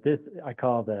team, but this I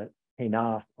call the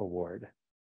Tenaz Award.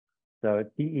 So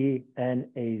Tenaz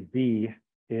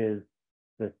is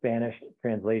the Spanish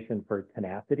translation for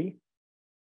tenacity.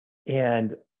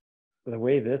 And the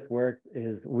way this works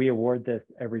is we award this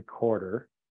every quarter,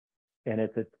 and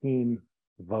it's a team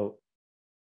vote.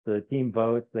 So the team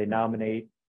votes, they nominate,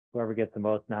 whoever gets the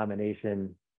most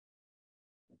nomination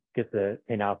gets the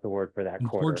Tenaz Award for that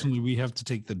quarter. Unfortunately, we have to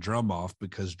take the drum off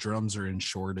because drums are in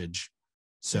shortage.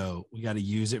 So we got to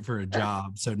use it for a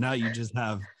job. So now you just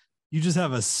have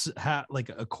like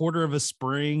a quarter of a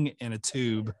spring and a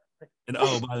tube. And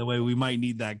oh, by the way, we might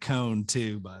need that cone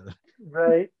too.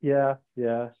 Right. Yeah.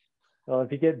 Well,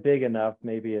 if you get big enough,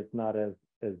 maybe it's not as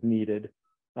needed.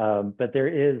 But there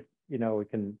is, we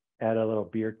can add a little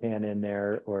beer can in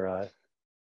there or a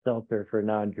seltzer for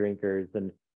non-drinkers.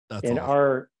 And that's in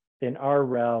awesome. in our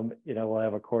realm, we'll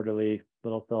have a quarterly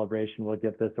little celebration. We'll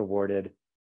get this awarded.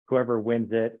 Whoever wins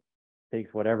it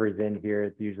takes whatever's in here.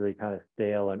 It's usually kind of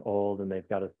stale and old, and they've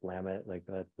got to slam it. Like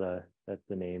that's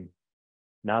the name.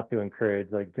 Not to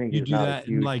encourage, like drinking is not a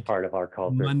huge part of our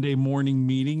culture. Monday morning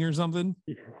meeting or something.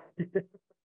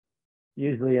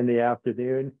 Usually in the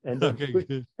afternoon. And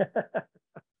okay.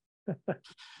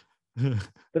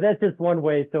 But that's just one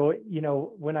way. So,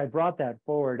 when I brought that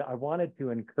forward, I wanted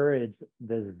to encourage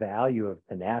this value of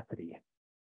tenacity.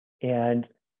 And,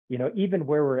 even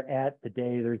where we're at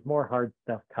today, there's more hard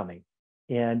stuff coming.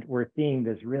 And we're seeing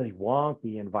this really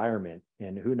wonky environment.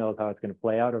 And who knows how it's going to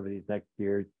play out over these next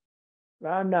years.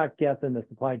 I'm not guessing the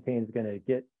supply chain is going to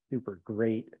get super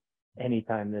great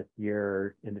anytime this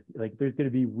year. And like, there's going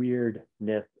to be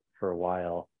weirdness for a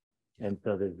while. And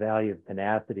so this value of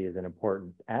tenacity is an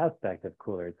important aspect of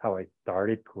Cooler. It's how I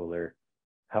started Cooler,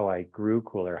 how I grew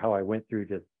Cooler, how I went through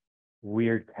just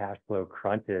weird cash flow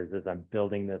crunches as I'm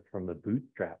building this from the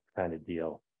bootstraps kind of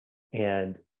deal.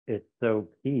 And it's so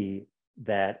key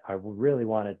that I really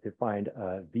wanted to find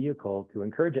a vehicle to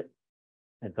encourage it.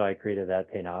 And so I created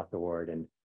that Tenaz Award. And,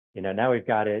 now we've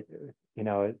got it,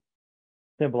 it's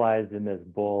symbolized in this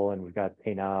bull, and we've got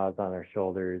Tenaz on our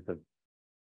shoulders of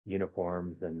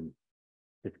uniforms, and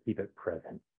just keep it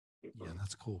present. Yeah,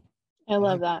 that's cool. I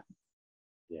love that.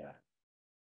 Yeah.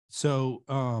 So,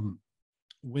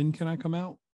 when can I come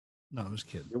out? No, I'm just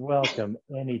kidding. You're welcome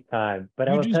anytime. But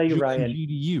I will tell you, Ryan.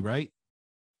 GDU, right?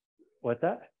 What's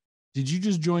that? Did you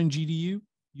just join GDU?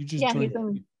 You just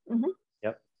joined?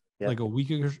 Yep. Like a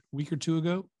week or two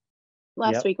ago?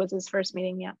 Last week was his first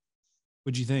meeting, yeah.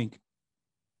 What'd you think?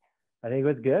 I think it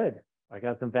was good. I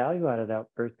got some value out of that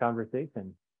first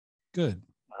conversation. Good.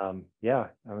 Yeah,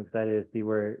 I'm excited to see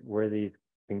where these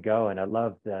can go. And I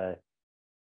love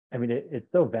it's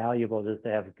so valuable just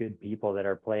to have good people that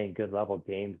are playing good level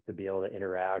games to be able to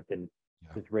interact and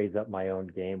just raise up my own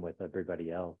game with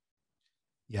everybody else.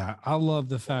 Yeah, I love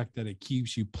the fact that it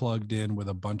keeps you plugged in with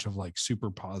a bunch of like super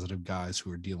positive guys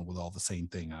who are dealing with all the same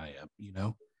thing I am, 100%.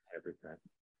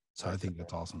 So I think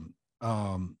that's awesome.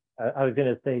 I was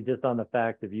going to say, just on the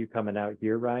fact of you coming out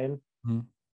here, Ryan,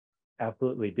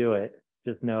 absolutely do it.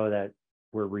 Just know that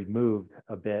we're removed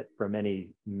a bit from any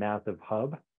massive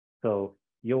hub. So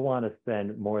you'll want to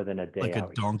spend more than a day like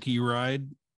out a donkey ride.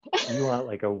 You want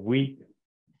like a week,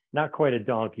 not quite a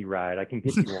donkey ride. I can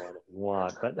get you one if you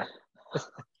want, but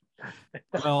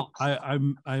Well,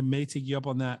 I may take you up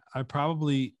on that.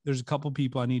 There's a couple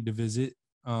people I need to visit.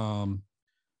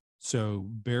 So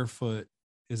Barefoot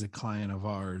is a client of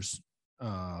ours.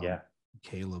 yeah,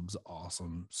 Caleb's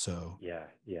awesome. So yeah,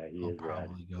 he I'll is rad.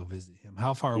 probably go visit him.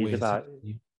 How far He's away about is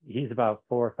he? he's about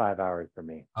 4 or 5 hours from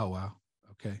me. Oh wow.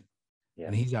 Okay. Yeah,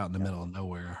 And he's out in the yeah, middle of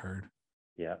nowhere, I heard.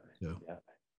 yeah, So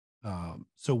yeah.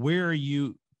 so where are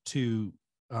you to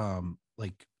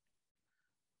like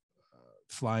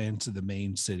fly into the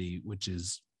main city, which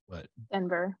is what?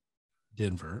 Denver.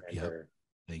 Denver. Yep. Denver.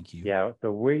 Thank you. Yeah,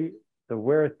 so we're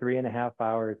 3.5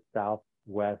 hours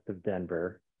southwest of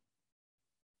Denver.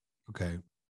 Okay.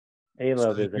 Aleb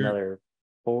So is another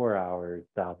 4 hours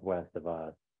southwest of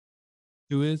us.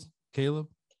 Who is Caleb?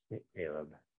 Aleb.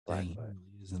 Dang, he Blackfoot.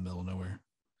 really is in the middle of nowhere.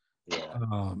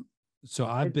 Yeah. So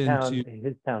I've His been town, to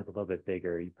his town's a little bit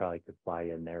bigger. You probably could fly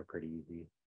in there pretty easy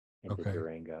into Okay.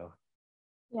 Durango.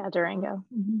 Yeah, Durango.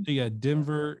 Mhm. so you got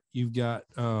Denver, you've got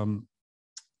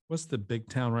what's the big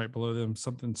town right below them?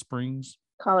 Something Springs,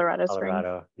 Colorado Springs.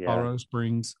 Colorado, yeah, Colorado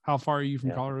Springs. How far are you from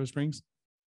Yeah. Colorado Springs?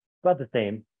 about the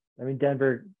same. I mean,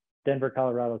 Denver,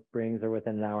 Colorado Springs are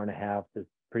within an hour and a half. It's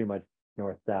pretty much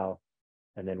north south,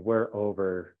 and then we're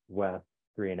over west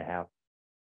 3.5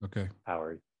 Okay.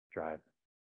 hours drive.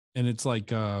 And it's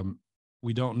like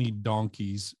we don't need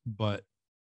donkeys, but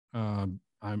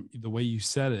I'm the way you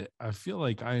said it, I feel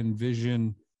like I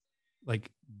envision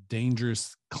like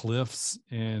dangerous cliffs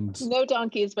and No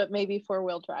donkeys, but maybe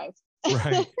 4-wheel drive.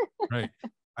 right, right.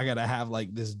 I gotta have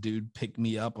like this dude pick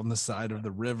me up on the side of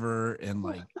the river and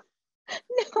like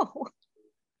No.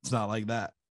 it's not like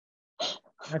that.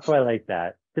 Not quite like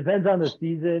that. Depends on the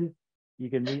season. You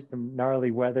can meet some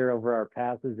gnarly weather over our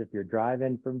passes if you're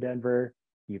driving from Denver.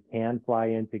 You can fly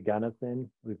into Gunnison.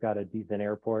 We've got a decent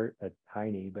airport. It's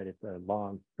tiny, but it's a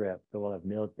long strip. So we'll have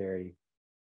military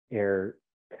air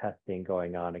testing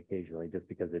going on occasionally just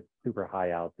because it's super high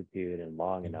altitude and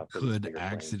long You enough for these could bigger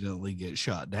planes. accidentally get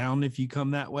shot down if you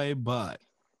come that way, but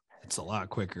it's a lot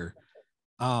quicker.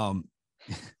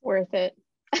 Worth it.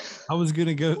 I was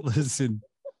gonna go listen.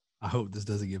 I hope this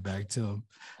doesn't get back to him.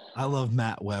 I love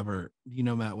Matt Weber. You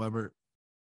know Matt Weber?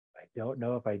 I don't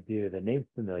know if I do. The name's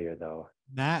familiar though.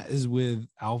 Matt is with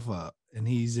Alpha and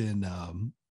he's in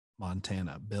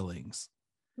Montana, Billings.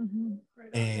 Mhm.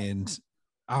 And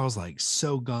I was like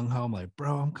so gung-ho. I'm like,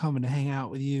 bro, I'm coming to hang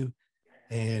out with you.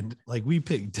 And like we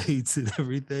picked dates and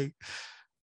everything.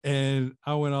 And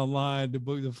I went online to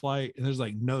book the flight, and there's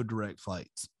like no direct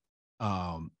flights.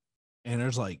 And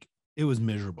there's like it was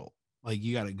miserable. Like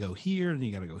you got to go here and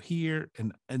you got to go here.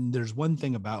 And there's one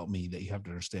thing about me that you have to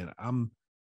understand. I'm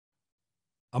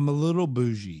a little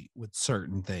bougie with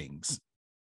certain things.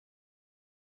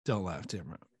 Don't laugh,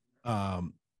 Tamara.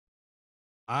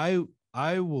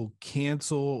 I will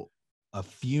cancel a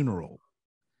funeral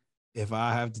if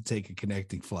I have to take a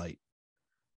connecting flight.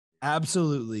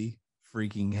 Absolutely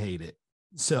freaking hate it.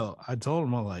 So I told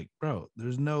him, I'm like, bro,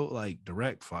 there's no like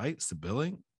direct flights to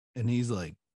Billing. And he's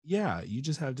like, yeah, you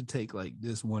just have to take like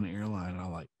this one airline. And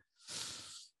I'm like,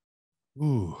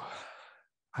 ooh,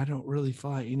 I don't really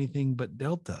fly anything but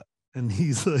Delta. And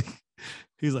he's like,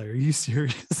 are you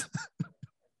serious?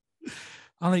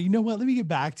 I'm like, you know what? Let me get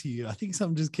back to you. I think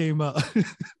something just came up.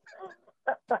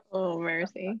 Oh,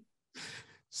 mercy.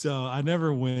 So I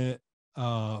never went.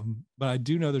 But I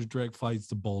do know there's direct flights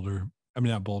to Boulder. I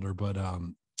mean, not Boulder, but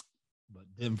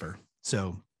Denver.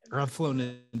 So I've flown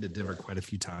into Denver quite a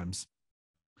few times.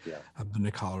 Yeah. I've been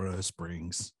to Colorado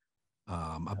Springs.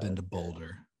 I've been to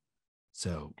Boulder.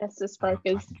 So Estes Park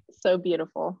is so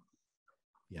beautiful.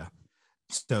 yeah.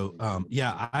 So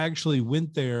yeah, I actually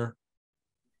went there.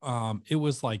 It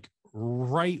was like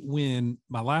right when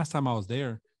my last time I was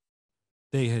there,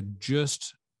 they had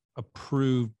just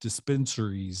approved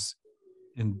dispensaries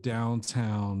in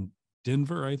downtown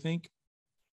Denver, I think.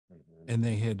 And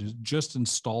they had just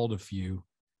installed a few.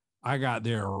 I got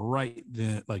there right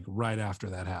then, like right after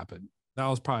that happened. That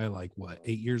was probably like what,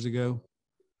 8 years ago?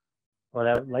 Well,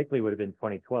 that likely would have been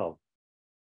 2012.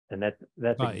 And that's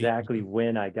About 8 years exactly ago.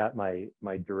 when I got my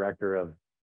director of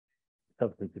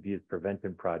substance abuse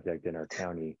prevention project in our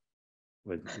county,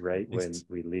 was right when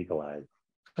we legalized.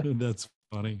 That's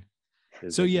funny.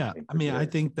 It's So yeah, interesting I for mean, I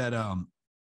sure. think that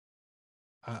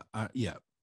yeah,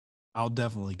 I'll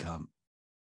definitely come.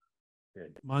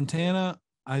 Good. Montana,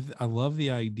 I love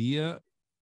the idea.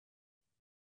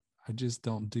 I just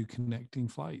don't do connecting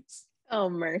flights. Oh,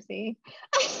 mercy.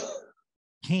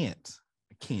 I can't.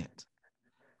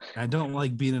 I don't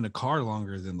like being in a car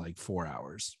longer than like 4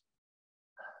 hours.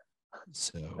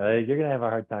 So You're gonna have a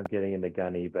hard time getting into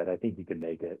gunny, but I think you can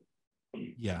make it.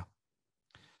 yeah.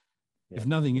 Yeah. If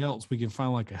nothing else, we can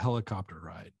find like a helicopter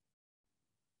ride.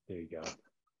 There you go.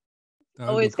 That would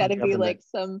Always got to cool. be like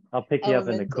some I'll pick you up in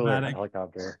the elements of cooler dramatic.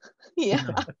 helicopter. yeah,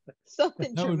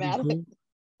 something That would be dramatic. cool.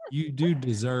 You do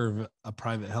deserve a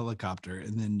private helicopter,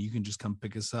 and then you can just come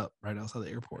pick us up right outside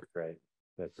the airport. Right.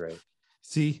 That's right.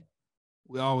 See,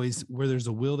 we always, where there's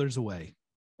a will, there's a way.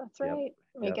 That's Yep, right.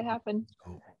 Make yep. it happen.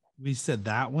 So we said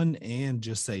that one and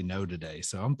just say no today.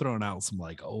 So I'm throwing out some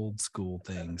like old school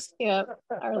things. Yep.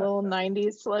 Our little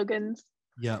 90s slogans.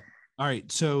 Yep. All right.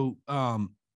 So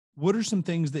what are some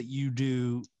things that you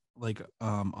do like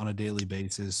on a daily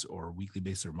basis or weekly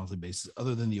basis or monthly basis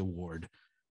other than the award?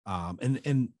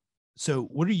 And so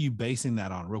what are you basing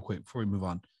that on real quick before we move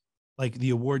on? Like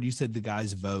the award, you said the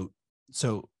guys vote.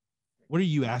 So what are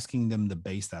you asking them to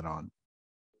base that on?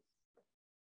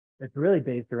 It's really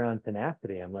based around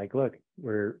tenacity. I'm like, look,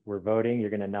 we're voting.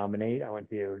 You're going to nominate. I want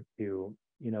you to,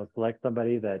 select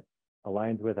somebody that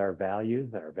aligns with our values.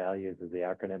 And our values is the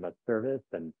acronym of service.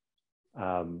 And,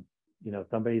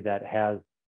 somebody that has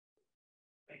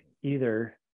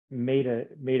either made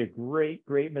a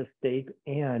great mistake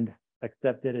and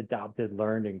accepted, adopted,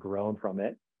 learned, and grown from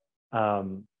it,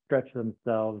 stretch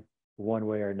themselves one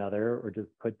way or another, or just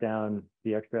put down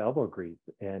the extra elbow grease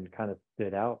and kind of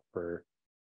stood out for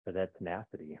that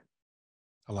tenacity.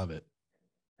 I love it.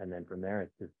 And then from there,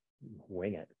 it's just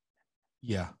wing it.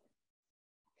 Yeah.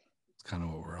 It's kind of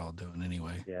what we're all doing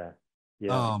anyway. Yeah.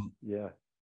 Yeah.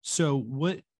 So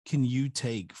what can you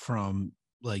take from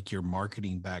like your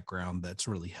marketing background that's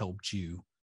really helped you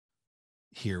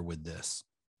here with this,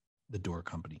 the door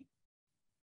company?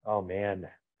 Oh man.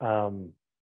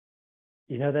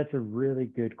 That's a really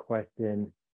good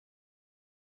question.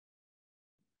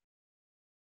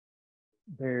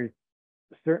 There's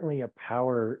certainly a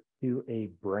power to a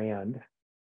brand,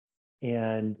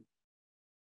 and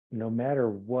no matter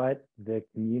what the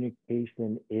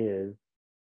communication is,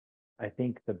 I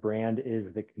think the brand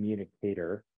is the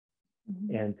communicator.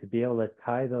 Mhm. And to be able to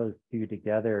tie those two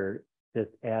together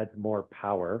just adds more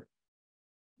power.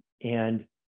 And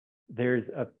there's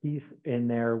a piece in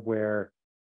there where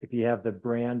if you have the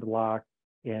brand locked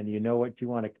and you know what you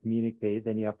want to communicate,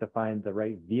 then you have to find the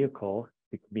right vehicle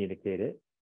to communicate it.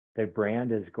 The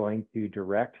brand is going to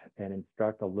direct and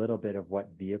instruct a little bit of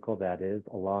what vehicle that is,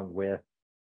 along with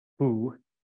who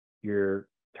you're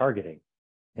targeting.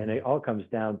 And it all comes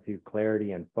down to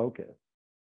clarity and focus.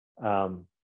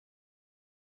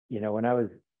 When I was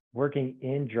working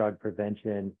in drug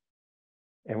prevention,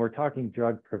 and we're talking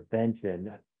drug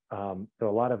prevention, so a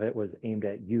lot of it was aimed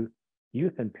at youth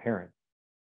and parents,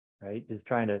 right? Just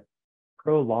trying to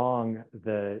prolong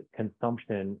the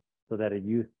consumption so that a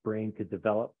youth brain could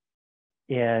develop.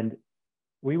 And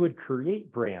we would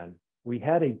create brands. We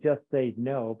had a Just Say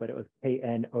No, but it was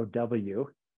KNOW.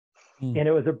 And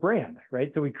it was a brand,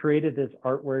 right? So we created this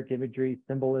artwork, imagery,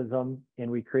 symbolism,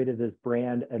 and we created this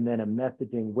brand and then a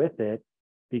messaging with it.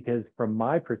 Because from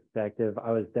my perspective,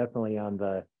 I was definitely on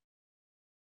the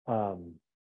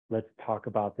let's talk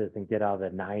about this and get out of the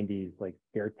 90s, like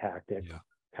scare tactic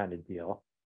kind of deal.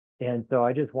 And so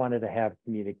I just wanted to have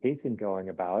communication going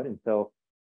about. And so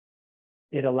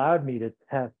it allowed me to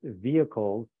test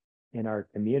vehicles in our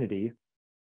community,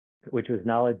 which was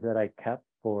knowledge that I kept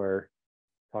for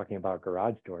talking about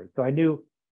garage doors. So I knew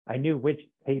which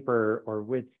paper or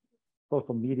which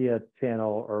social media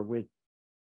channel or which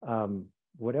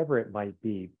whatever it might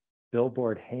be,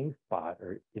 billboard hang spot,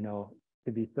 or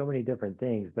could be so many different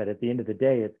things. But at the end of the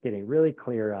day, it's getting really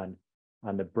clear on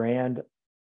the brand,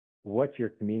 what you're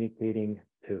communicating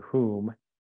to whom,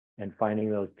 and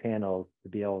finding those channels to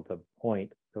be able to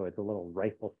point so it's a little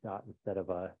rifle shot instead of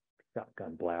a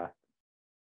shotgun blast.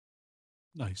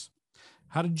 Nice.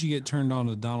 How did you get turned on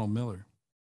to Donald Miller?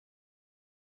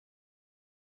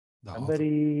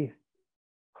 Somebody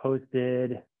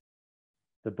posted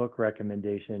the book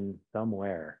recommendation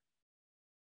somewhere.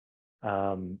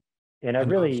 And I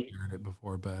really shared it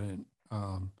before, but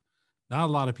not a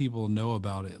lot of people know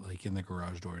about it, like in the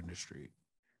garage door industry.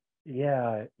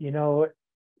 Yeah.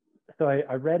 So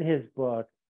I read his book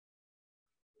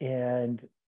and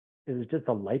it was just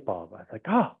a light bulb. I was like,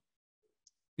 oh,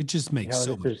 it just makes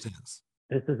so much sense.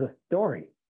 This is a story.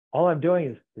 All I'm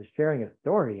doing is sharing a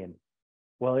story. And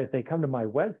well, if they come to my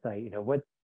website,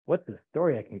 what's the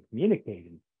story I can communicate?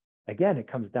 And again, it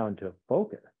comes down to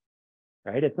focus,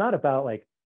 right? It's not about like,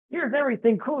 here's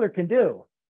everything Cooler can do.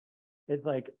 It's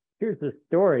like, here's the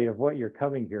story of what you're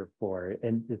coming here for,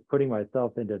 and just putting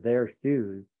myself into their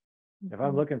shoes. If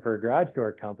I'm looking for a garage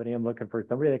door company, I'm looking for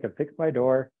somebody that can fix my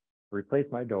door, replace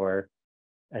my door,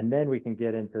 And then we can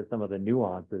get into some of the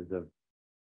nuances of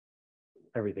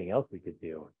everything else we could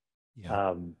do.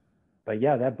 Yeah. But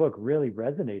yeah, that book really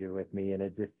resonated with me, and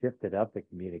it just shifted up the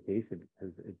communication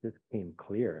because it just came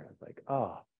clear. I was like,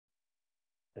 oh,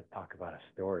 let's talk about a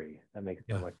story. That makes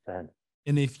so Yeah. much sense.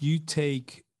 And if you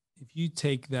take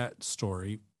that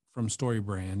story from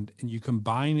StoryBrand and you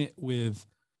combine it with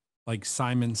like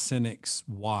Simon Sinek's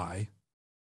why,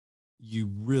 you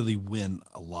really win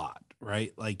a lot,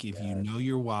 right? Like if you Yes. know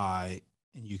your why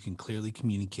and you can clearly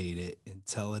communicate it and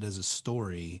tell it as a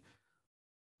story,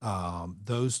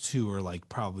 those two are like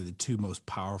probably the two most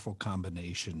powerful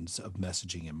combinations of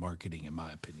messaging and marketing, in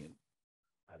my opinion.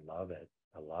 I love it.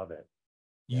 I love it.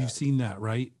 You've Yeah. seen that,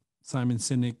 right? Simon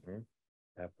Sinek. Mhm.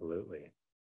 Absolutely.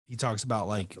 He talks about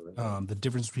like Absolutely. the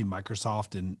difference between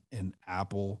Microsoft and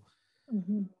Apple,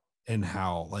 Mhm. and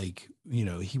how, like, you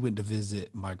know, he went to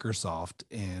visit Microsoft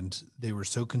and they were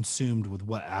so consumed with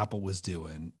what Apple was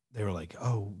doing. They were like,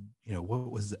 oh, you know,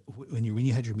 what was that? When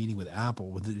you had your meeting with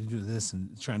Apple, what did you do this,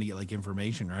 and trying to get like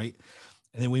information, right?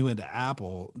 And then we went to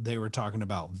Apple, they were talking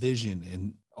about vision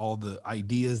and all the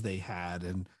ideas they had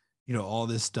and, you know, all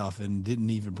this stuff, and didn't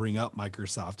even bring up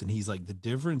Microsoft. And he's like, the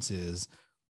difference is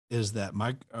that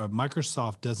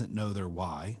Microsoft doesn't know their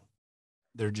why.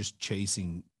 They're just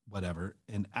chasing whatever.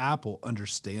 And Apple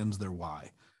understands their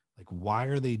why. Like, why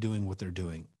are they doing what they're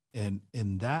doing? And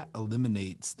that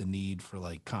eliminates the need for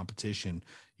like competition.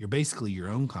 You're basically your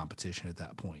own competition at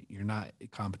that point. You're not in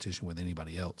competition with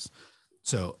anybody else.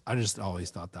 So I just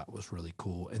always thought that was really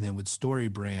cool. And then with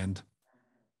StoryBrand,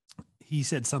 he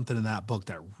said something in that book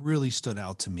that really stood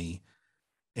out to me.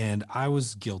 And I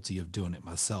was guilty of doing it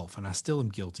myself. And I still am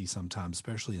guilty sometimes,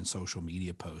 especially in social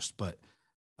media posts. But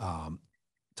um,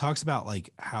 talks about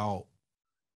like how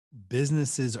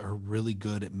businesses are really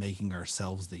good at making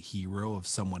ourselves the hero of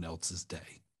someone else's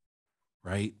day.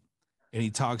 Right. And he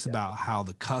talks Yeah. about how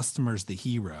the customer's the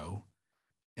hero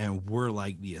and we're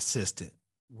like the assistant.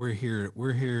 We're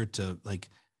here to, like,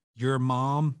 you're a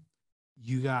mom,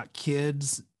 you got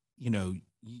kids, you know,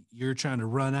 you're trying to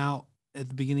run out at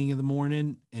the beginning of the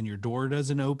morning and your door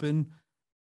doesn't open.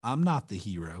 I'm not the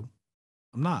hero.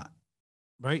 I'm not,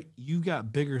 right? You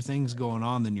got bigger things going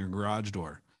on than your garage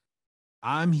door.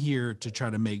 I'm here to try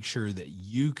to make sure that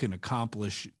you can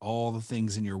accomplish all the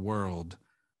things in your world,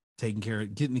 taking care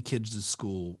of getting the kids to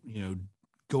school, you know,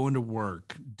 going to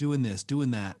work, doing this,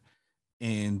 doing that.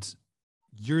 And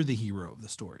you're the hero of the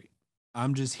story.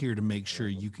 I'm just here to make sure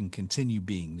you can continue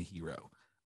being the hero.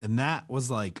 And that was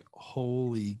like,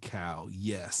 holy cow.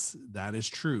 Yes, that is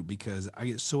true, because I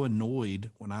get so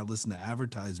annoyed when I listen to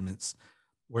advertisements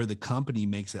where the company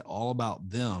makes it all about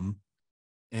them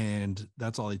and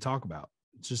that's all they talk about.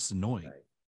 It's just annoying. Right.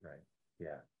 Right.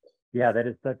 Yeah. Yeah. That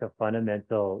is such a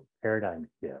fundamental paradigm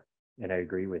shift. And I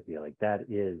agree with you. Like, that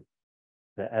is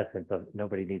the essence of,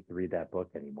 nobody needs to read that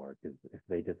book anymore, because if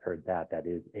they just heard that, that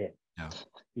is it. Yeah.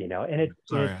 You know, and it's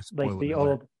Sorry, I it's like spoiled the it.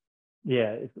 old,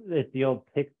 yeah, it's the old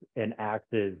picks and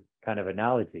axes kind of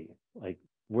analogy. Like,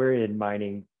 we're in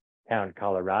mining town,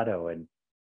 Colorado, and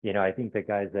you know, I think the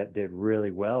guys that did really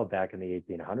well back in the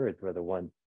 1800s were the ones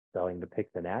selling the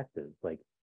picks and axes. Like,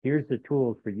 here's the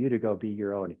tools for you to go be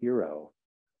your own hero,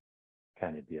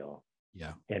 kind of deal.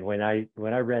 Yeah. And when I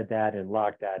read that and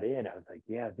locked that in, I was like,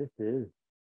 yeah, this is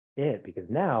it. Because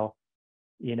now,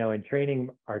 you know, in training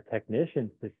our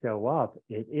technicians to show up,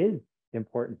 it is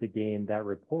important to gain that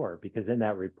rapport, because in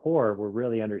that rapport, we're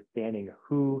really understanding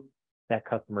who that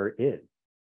customer is,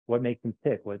 what makes them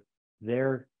tick, what's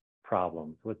their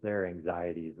problems, what's their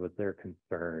anxieties, what's their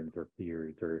concerns or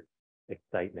fears or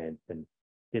excitements, and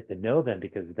get to know them,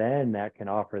 because then that can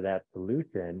offer that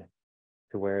solution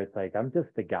to where it's like, I'm just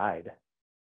a guide.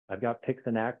 I've got picks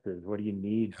and axes. What do you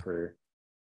need for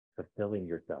fulfilling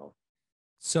yourself?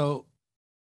 So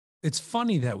it's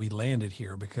funny that we landed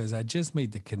here, because I just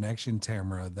made the connection,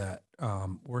 Tamara, that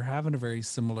we're having a very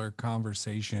similar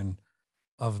conversation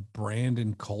of brand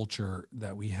and culture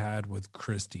that we had with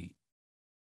Christy.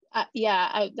 Yeah,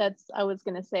 I was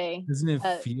gonna say. Doesn't it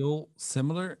feel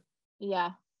similar?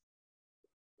 Yeah.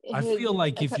 I feel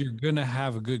like if you're going to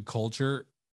have a good culture,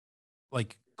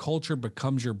 like, culture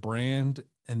becomes your brand,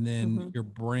 and then your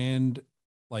brand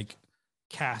like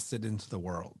casts it into the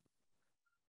world.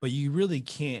 But you really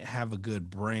can't have a good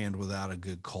brand without a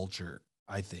good culture,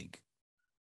 I think.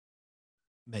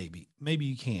 Maybe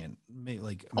you can.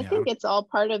 I think it's all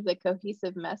part of the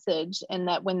cohesive message, and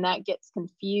that when that gets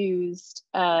confused,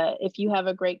 if you have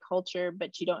a great culture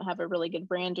but you don't have a really good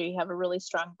brand, or you have a really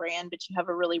strong brand but you have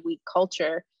a really weak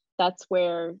culture, that's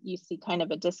where you see kind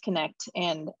of a disconnect.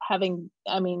 And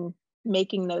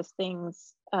making those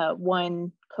things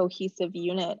one cohesive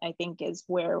unit, I think is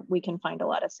where we can find a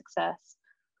lot of success.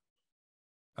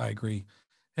 I agree.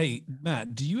 Hey,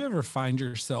 Matt, do you ever find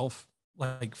yourself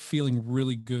like feeling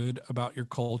really good about your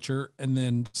culture and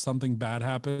then something bad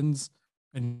happens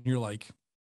and you're like,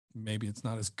 maybe it's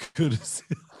not as good as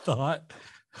I thought?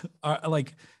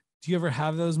 Like, do you ever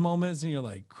have those moments and you're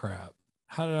like, crap,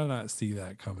 how did I not see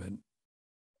that coming?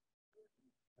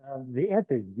 The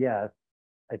answer is yes.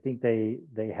 I think they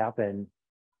happen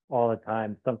all the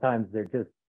time. Sometimes they're just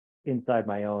inside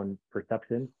my own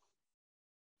perception,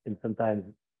 and sometimes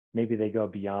maybe they go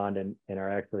beyond and are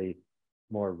actually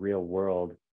more real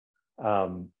world. I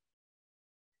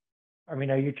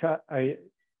mean,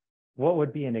 what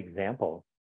would be an example?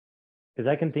 Because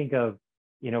I can think of,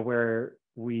 where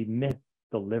we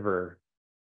misdeliver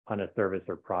on a service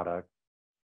or product.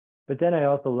 But then I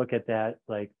also look at that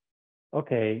like,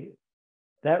 okay,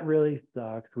 that really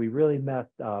sucks. We really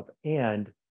messed up. And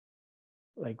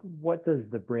like, what does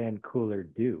the brand Cooler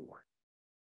do?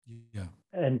 Yeah.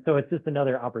 And so it's just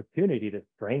another opportunity to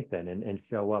strengthen and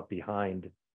show up behind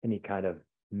any kind of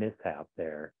mishap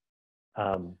there.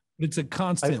 It's a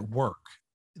constant work.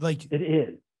 Like it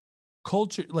is.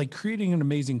 Culture, like creating an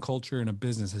amazing culture in a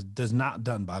business does not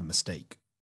done by mistake.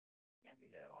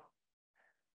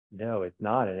 No, it's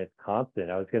not. And it's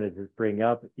constant. I was going to just bring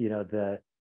up,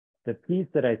 the piece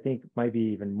that I think might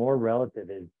be even more relative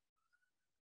is,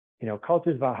 culture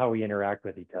is about how we interact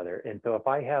with each other. And so if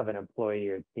I have an employee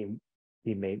or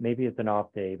teammate, maybe it's an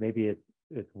off day, maybe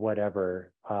it's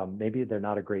whatever, maybe they're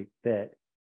not a great fit,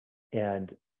 and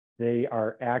they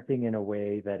are acting in a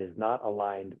way that is not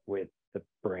aligned with the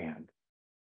brand.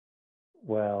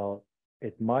 Well,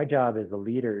 it's my job as a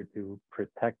leader to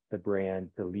protect the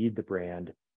brand, to lead the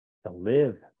brand, to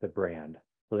live the brand.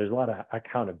 So there's a lot of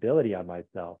accountability on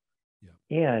myself.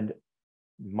 Yeah. And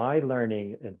my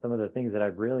learning and some of the things that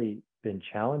I've really been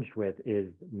challenged with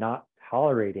is not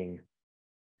tolerating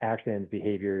actions,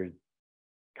 behaviors,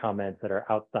 comments that are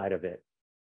outside of it.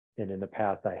 And in the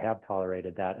past, I have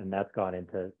tolerated that, and that's gone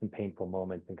into some painful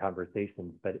moments and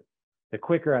conversations. But the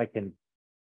quicker I can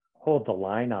hold the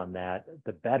line on that,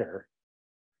 the better.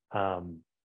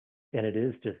 And it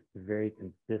is just very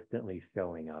consistently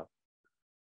showing up.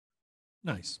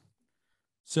 Nice.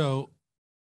 So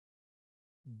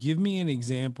give me an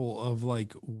example of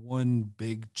like one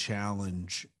big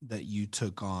challenge that you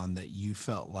took on that you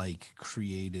felt like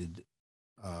created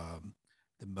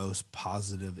the most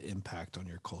positive impact on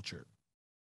your culture.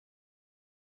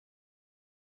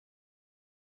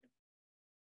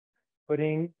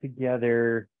 Putting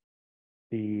together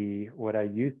what I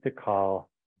used to call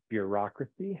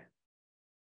bureaucracy.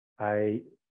 I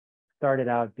started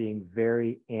out being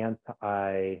very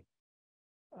anti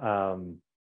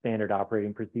standard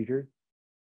operating procedures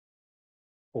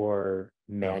or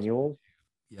manuals.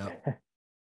 Yeah.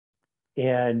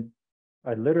 And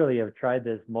I literally have tried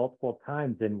this multiple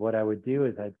times. And what I would do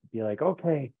is I'd be like,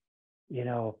 okay,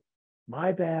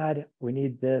 my bad. We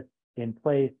need this in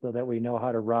place so that we know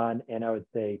how to run. And I would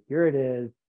say, here it is.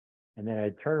 And then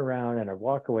I'd turn around and I'd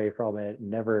walk away from it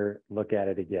and never look at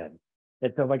it again.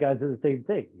 And so my guys did the same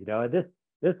thing.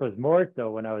 This was more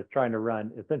so when I was trying to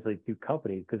run essentially two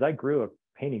companies, because I grew a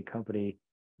painting company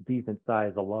decent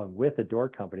size along with a door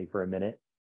company for a minute.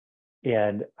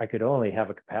 And I could only have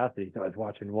a capacity. So I was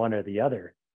watching one or the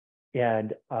other.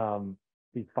 And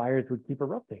these fires would keep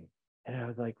erupting. And I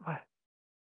was like, what?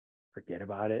 Forget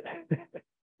about it.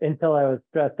 Until I was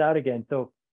stressed out again.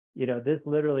 So, this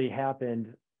literally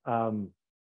happened.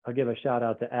 I'll give a shout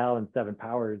out to Al and Seven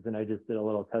Powers, and I just did a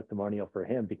little testimonial for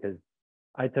him because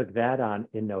I took that on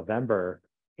in November,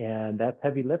 and that's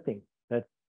heavy lifting.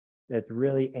 That's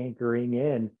really anchoring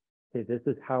in to this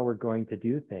is how we're going to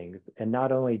do things, and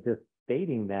not only just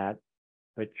stating that,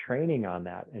 but training on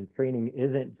that. And training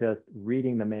isn't just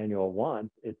reading the manual once;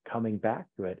 it's coming back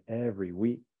to it every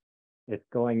week. It's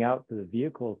going out to the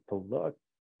vehicles to look,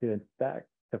 to inspect,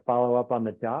 to follow up on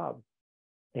the job.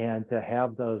 And to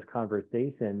have those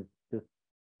conversations, just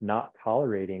not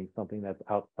tolerating something that's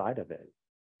outside of it.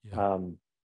 Yeah.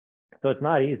 So it's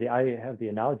not easy. I have the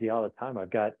analogy all the time. I've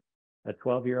got a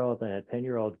 12-year-old and a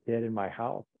 10-year-old kid in my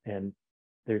house, and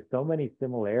there's so many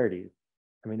similarities.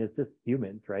 I mean, it's just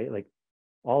humans, right? Like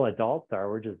all adults are.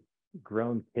 We're just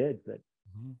grown kids that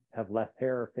have less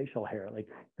hair or facial hair. Like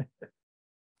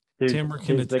Timber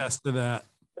can attest to that.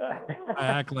 I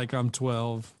act like I'm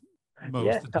 12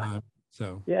 most of the time.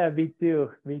 So yeah, me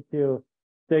too.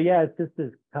 So yeah, it's just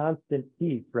this constant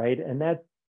piece, right? And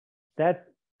that's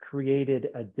created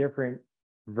a different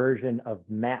version of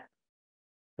Matt.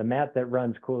 The Matt that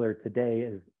runs Cooler today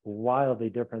is wildly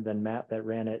different than Matt that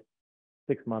ran it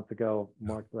 6 months ago,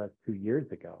 much less 2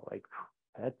 years ago. Like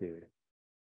that dude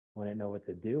wouldn't know what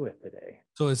to do with today.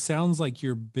 So it sounds like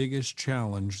your biggest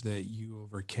challenge that you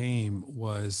overcame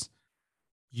was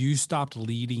you stopped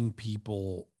leading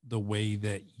people the way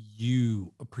that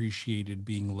you appreciated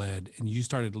being led, and you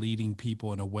started leading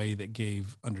people in a way that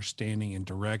gave understanding and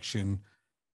direction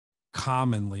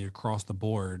commonly across the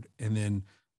board. And then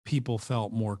people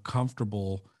felt more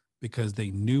comfortable because they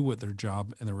knew what their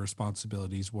job and their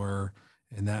responsibilities were,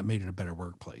 and that made it a better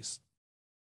workplace.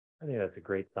 I think that's a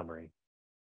great summary.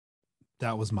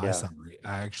 That was my Yeah. summary.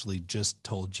 I actually just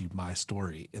told you my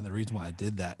story. And the reason why I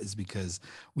did that is because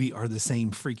we are the same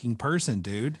freaking person,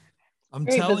 dude. I'm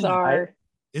Very telling bizarre. you,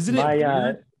 isn't My, it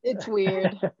weird? It's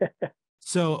weird.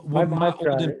 So my when my old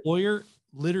mantra- employer,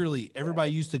 literally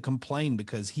everybody used to complain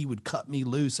because he would cut me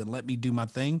loose and let me do my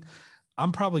thing.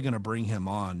 I'm probably going to bring him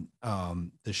on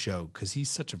the show because he's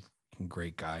such a freaking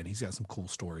great guy and he's got some cool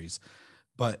stories.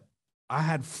 But I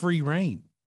had free reign,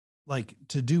 like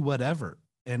to do whatever.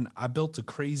 And I built a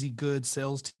crazy good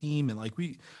sales team, and like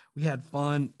we had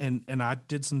fun, and I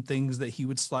did some things that he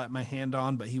would slap my hand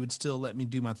on, but he would still let me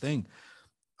do my thing.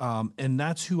 And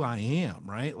that's who I am,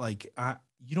 right? Like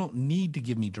you don't need to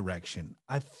give me direction.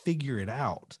 I figure it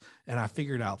out, and I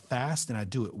figure it out fast, and I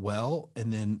do it well,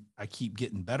 and then I keep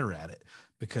getting better at it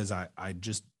because I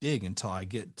just dig until I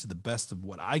get to the best of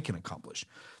what I can accomplish.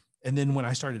 And then when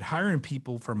I started hiring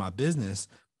people for my business,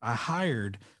 I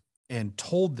hired and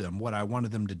told them what I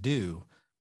wanted them to do,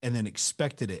 and then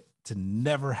expected it to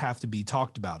never have to be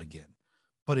talked about again.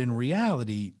 But in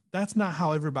reality, that's not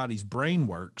how everybody's brain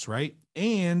works, right?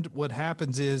 And what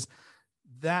happens is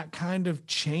that kind of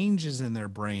changes in their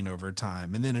brain over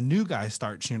time. And then a new guy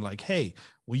starts, and you're like, hey,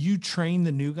 will you train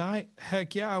the new guy?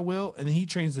 Heck yeah, I will. And then he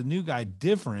trains the new guy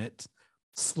different,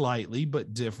 slightly,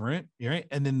 but different, right?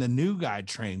 And then the new guy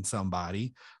trains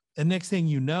somebody. And next thing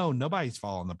you know, nobody's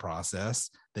following the process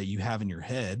that you have in your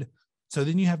head. So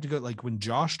then you have to go, like when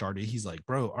Josh started, he's like,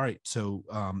 bro, all right, so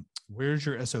where's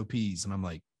your SOPs? And I'm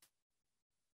like,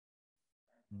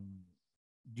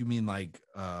 you mean like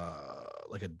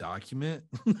a document?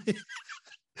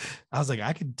 I was like,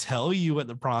 I could tell you what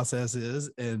the process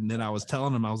is. And then I was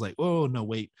telling him, I was like, oh, no,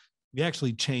 wait, we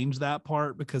actually changed that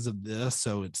part because of this.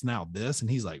 So it's now this. And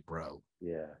he's like, bro.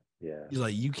 Yeah. He's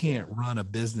like, you can't run a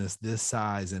business this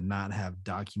size and not have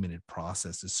documented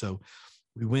processes. So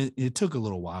it took a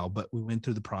little while, but we went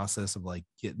through the process of like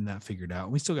getting that figured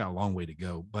out. We still got a long way to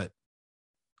go, but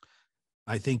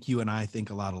I think you and I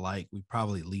think a lot alike. We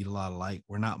probably lead a lot alike.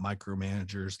 We're not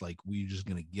micromanagers. Like we're just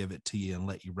going to give it to you and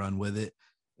let you run with it.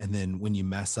 And then when you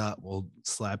mess up, we'll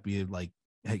slap you, like,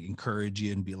 hey, encourage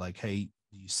you and be like, hey,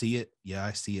 do you see it? Yeah,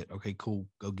 I see it. Okay, cool.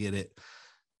 Go get it.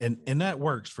 And that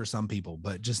works for some people,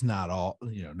 but just not all,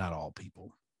 not all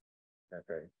people. That's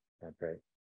right.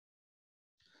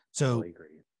 So, Totally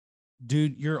agree.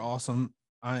 dude, you're awesome.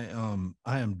 I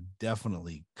am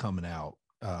definitely coming out.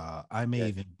 I may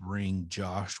even bring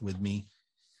Josh with me,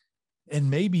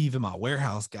 and maybe even my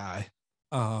warehouse guy.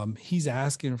 He's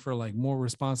asking for like more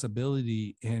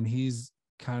responsibility, and he's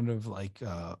kind of like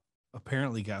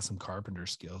apparently got some carpenter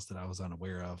skills that I was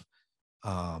unaware of.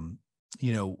 I'm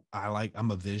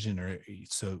a visionary,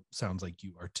 so sounds like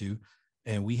you are too.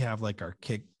 And we have like our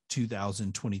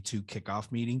 2022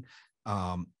 kickoff meeting.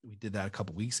 We did that a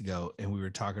couple weeks ago, and we were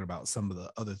talking about some of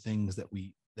the other things that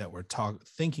we're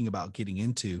thinking about getting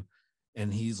into.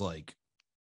 And he's like,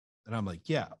 and I'm like,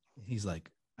 yeah. He's like,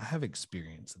 I have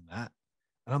experience in that.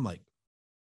 And I'm like,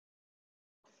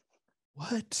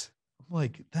 what? I'm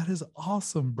like, that is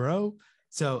awesome, bro.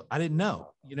 So I didn't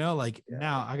know, now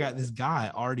I got this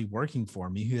guy already working for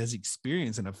me who has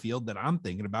experience in a field that I'm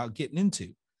thinking about getting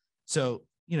into. So,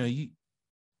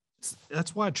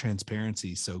 that's why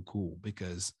transparency is so cool,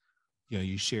 because,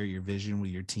 you share your vision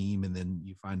with your team, and then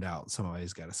you find out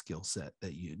somebody's got a skill set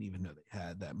that you didn't even know they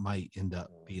had that might end up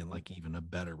being like even a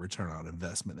better return on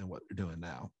investment than what they're doing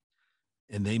now.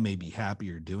 And they may be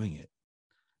happier doing it.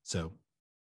 So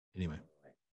anyway.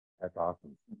 That's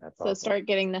awesome. So start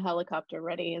getting the helicopter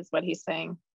ready is what he's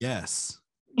saying. Yes.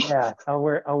 Yeah, I'll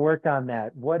work on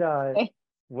that. What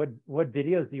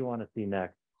videos do you want to see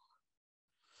next?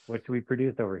 What should we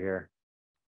produce over here?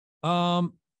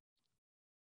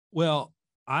 Well,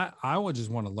 I would just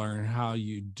want to learn how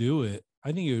you do it.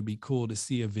 I think it would be cool to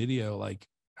see a video like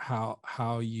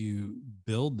how you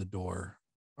build the door.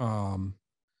 I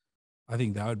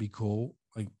think that would be cool.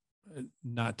 Like,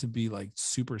 not to be like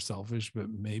super selfish, but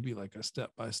maybe like a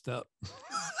step by step.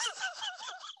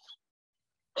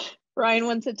 Ryan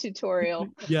wants a tutorial.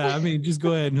 Yeah, I mean, just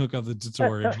go ahead and hook up the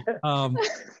tutorial.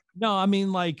 No, I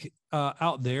mean, like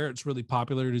out there, it's really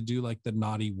popular to do like the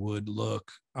naughty wood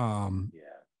look. Yeah.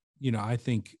 I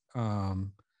think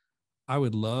I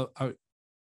would love,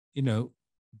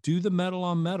 do the metal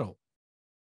on metal.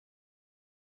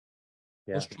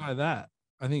 Yeah. Let's try that.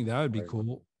 I think that would be Right.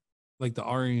 cool. Like the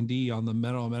R&D on the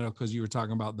metal on metal, because you were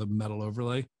talking about the metal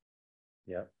overlay.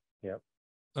 Yep. Yep.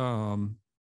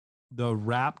 The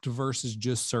wrapped versus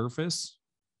just surface.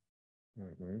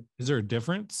 Mm-hmm. Is there a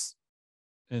difference?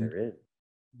 And There is.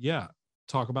 yeah,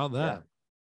 talk about that.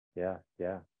 Yeah.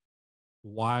 Yeah.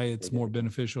 Why it's Big more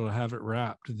difference. beneficial to have it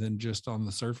wrapped than just on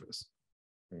the surface.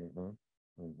 Mm-hmm.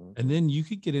 Mm-hmm. And then you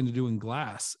could get into doing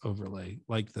glass overlay,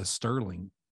 like the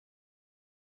Sterling.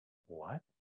 What?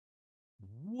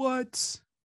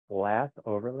 Glass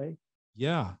overlay?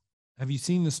 Yeah. Have you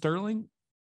seen the Sterling?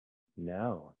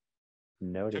 No.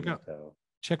 Noted Check out- so.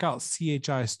 Check out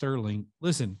CHI Sterling.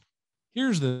 Listen,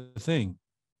 here's the thing.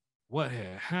 What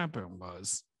had happened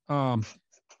was,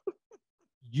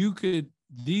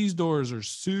 these doors are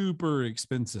super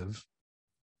expensive,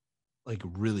 like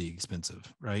really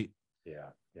expensive, right? Yeah.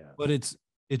 Yeah. But it's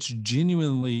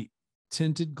genuinely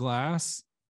tinted glass,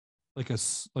 like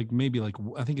maybe I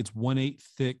think it's 1/8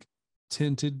 thick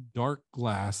tinted dark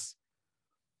glass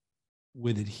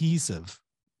with adhesive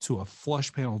to a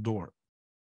flush panel door.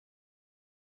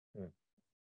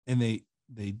 And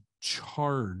they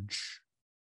charge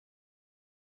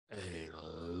a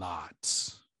lot.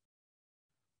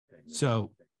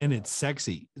 So, and it's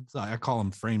sexy. It's I call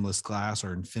them frameless glass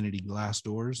or infinity glass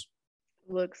doors.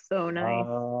 Looks so nice.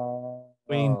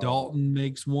 Wayne Dalton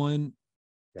makes one,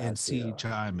 and Gotcha.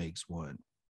 CHI makes one.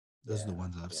 Those are the Yeah,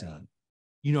 ones I've yeah. seen.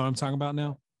 You know what I'm talking about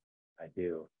now? I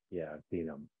do. Yeah, I've seen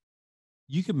them.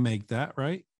 You can make that,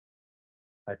 right?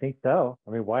 I think so.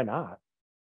 I mean, why not?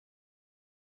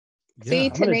 See, Yeah.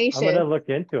 tenacious. I'm gonna look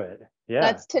into it. Yeah,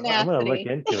 That's I'm gonna look tenacity.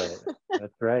 into it.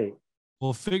 That's right.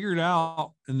 Well, figure it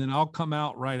out, and then I'll come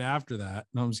out right after that.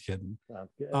 No, I'm just kidding. Sounds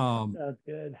good. Um, Sounds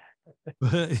good.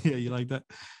 But yeah, you like that.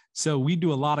 So we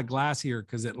do a lot of glass here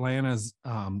because Atlanta's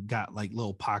got like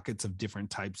little pockets of different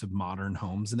types of modern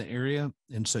homes in the area,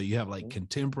 and so you have like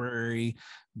contemporary,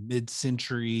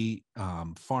 mid-century,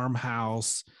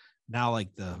 farmhouse. Now,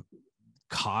 like the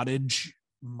cottage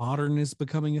modern is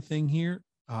becoming a thing here.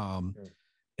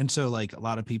 And so like a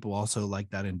lot of people also like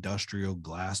that industrial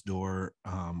glass door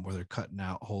where they're cutting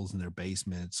out holes in their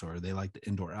basements, or they like the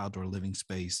indoor outdoor living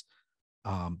space.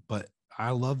 But I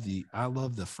love the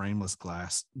frameless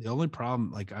glass. The only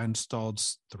problem, like I installed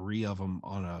 3 of them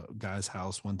on a guy's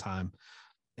house one time,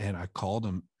 and I called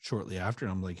him shortly after.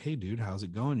 And I'm like, "Hey dude, how's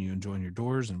it going? You enjoying your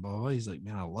doors?" And blah, blah, blah. He's like,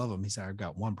 "Man, I love them." He said, "I've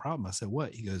got one problem." I said,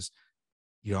 "What?" He goes,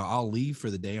 "I'll leave for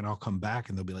the day and I'll come back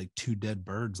and there'll be like 2 dead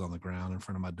birds on the ground in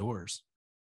front of my doors."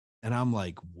 And I'm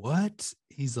like, "What?"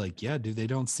 He's like, "Yeah, dude, they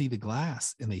don't see the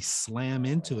glass and they slam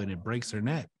into it and it breaks their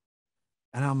neck."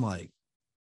 And I'm like,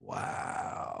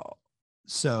 wow.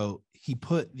 So he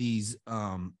put these,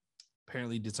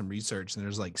 apparently did some research, and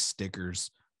there's like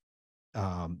stickers.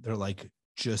 They're like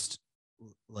just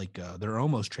like they're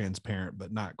almost transparent,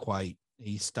 but not quite.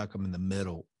 He stuck them in the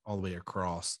middle all the way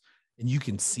across, and you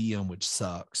can see them, which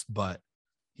sucks. But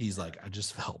he's like, I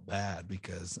just felt bad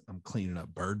because I'm cleaning up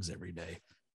birds every day.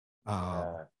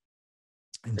 And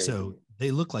so Crazy.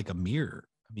 they look like a mirror.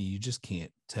 I mean, you just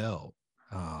can't tell.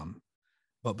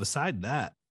 But beside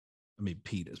that, I mean,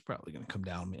 Pete is probably going to come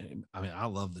down. I mean, I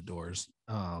love the doors,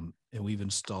 and we've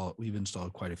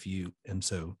installed quite a few, and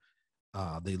so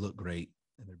they look great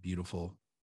and they're beautiful.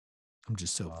 I'm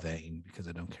just so vain because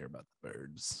I don't care about the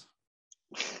birds.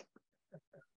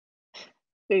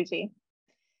 Bougie.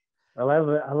 I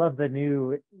love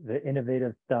the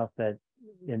innovative stuff that's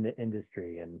in the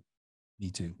industry, and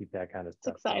Me too. keep that kind of It's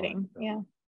stuff exciting. going,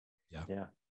 Yeah.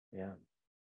 Yeah.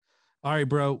 All right,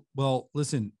 bro. Well,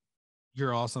 listen,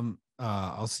 you're awesome.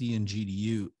 I'll see you in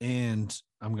GDU, and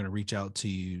I'm going to reach out to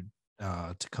you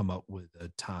to come up with a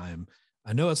time.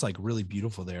 I know it's like really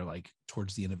beautiful there, like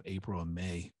towards the end of April and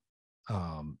May.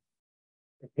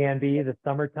 It can be the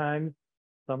summertime.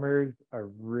 Summers are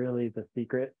really the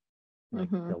secret. Like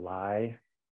July.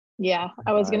 Yeah.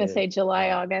 I was going to say July,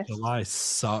 yeah. August. July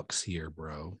sucks here,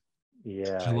 bro.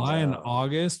 Yeah. July and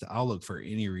August, I'll look for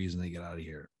any reason to get out of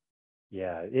here.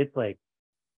 Yeah. It's like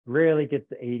really gets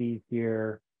the 80s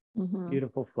here.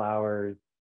 Beautiful flowers.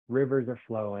 Rivers are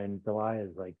flowing. July is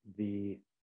like the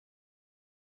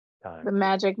time. The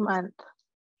magic month.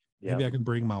 Maybe I can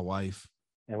bring my wife.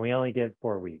 And we only get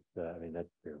 4 weeks. So, I mean,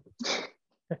 that's true.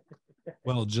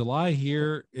 Well, July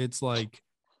here, it's like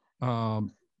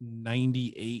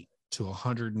 98 to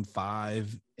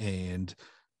 105, and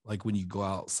like when you go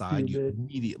outside, you Humid.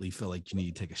 immediately feel like you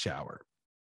need to take a shower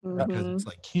because Mhm. it's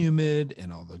like humid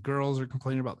and all the girls are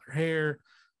complaining about their hair.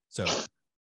 So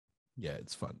yeah,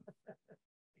 it's fun.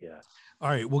 Yeah. All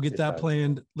right, we'll get Good that times.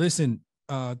 planned. Listen,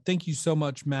 thank you so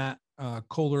much, Matt.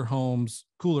 Cooler Homes.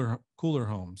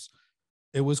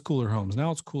 It was Cooler Homes.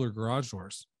 Now it's Cooler Garage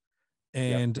Doors.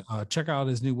 And check out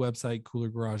his new website,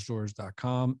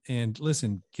 coolergaragedoors.com. And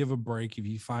listen, give a break if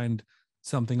you find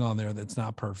something on there that's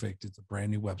not perfect. It's a brand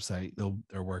new website.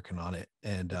 They're working on it.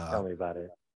 And Tell me about it.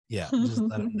 yeah, just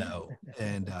let them know,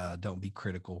 and don't be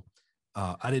critical.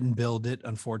 I didn't build it,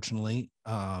 unfortunately.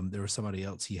 There was somebody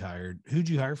else he hired. Who'd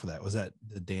you hire for that? Was that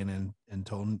the Dan and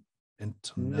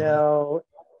Antonella?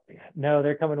 No,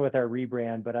 they're coming with our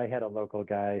rebrand, but I had a local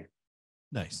guy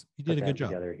Nice. You put did a that good job.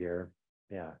 together here.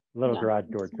 Yeah. Little Yeah, garage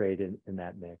that's door good. trade in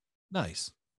that mix. Nice.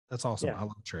 That's awesome. Yeah. I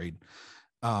love trade.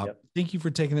 Yep. Thank you for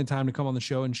taking the time to come on the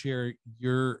show and share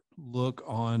your look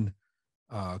on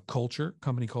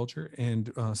company culture,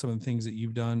 and some of the things that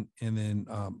you've done. And then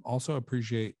also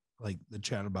appreciate like the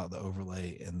chat about the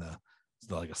overlay and the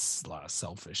like a lot of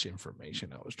selfish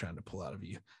information I was trying to pull out of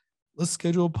you. Let's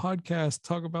schedule a podcast,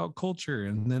 talk about culture,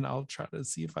 and then I'll try to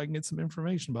see if I can get some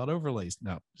information about overlays.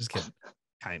 No, just kidding.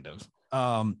 Kind of.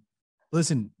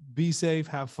 Listen, be safe,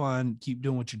 have fun, keep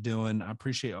doing what you're doing. I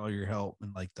appreciate all your help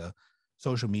and like the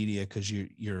social media, because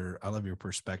I love your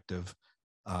perspective.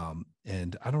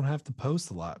 And I don't have to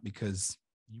post a lot because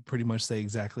you pretty much say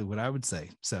exactly what I would say.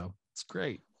 So it's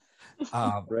great.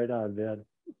 Right on, man.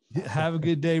 Have a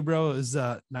good day, bro. It was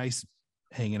nice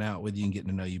hanging out with you and getting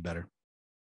to know you better.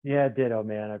 Yeah, ditto,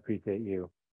 man. I appreciate you.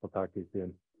 We'll talk to you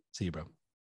soon. See you, bro.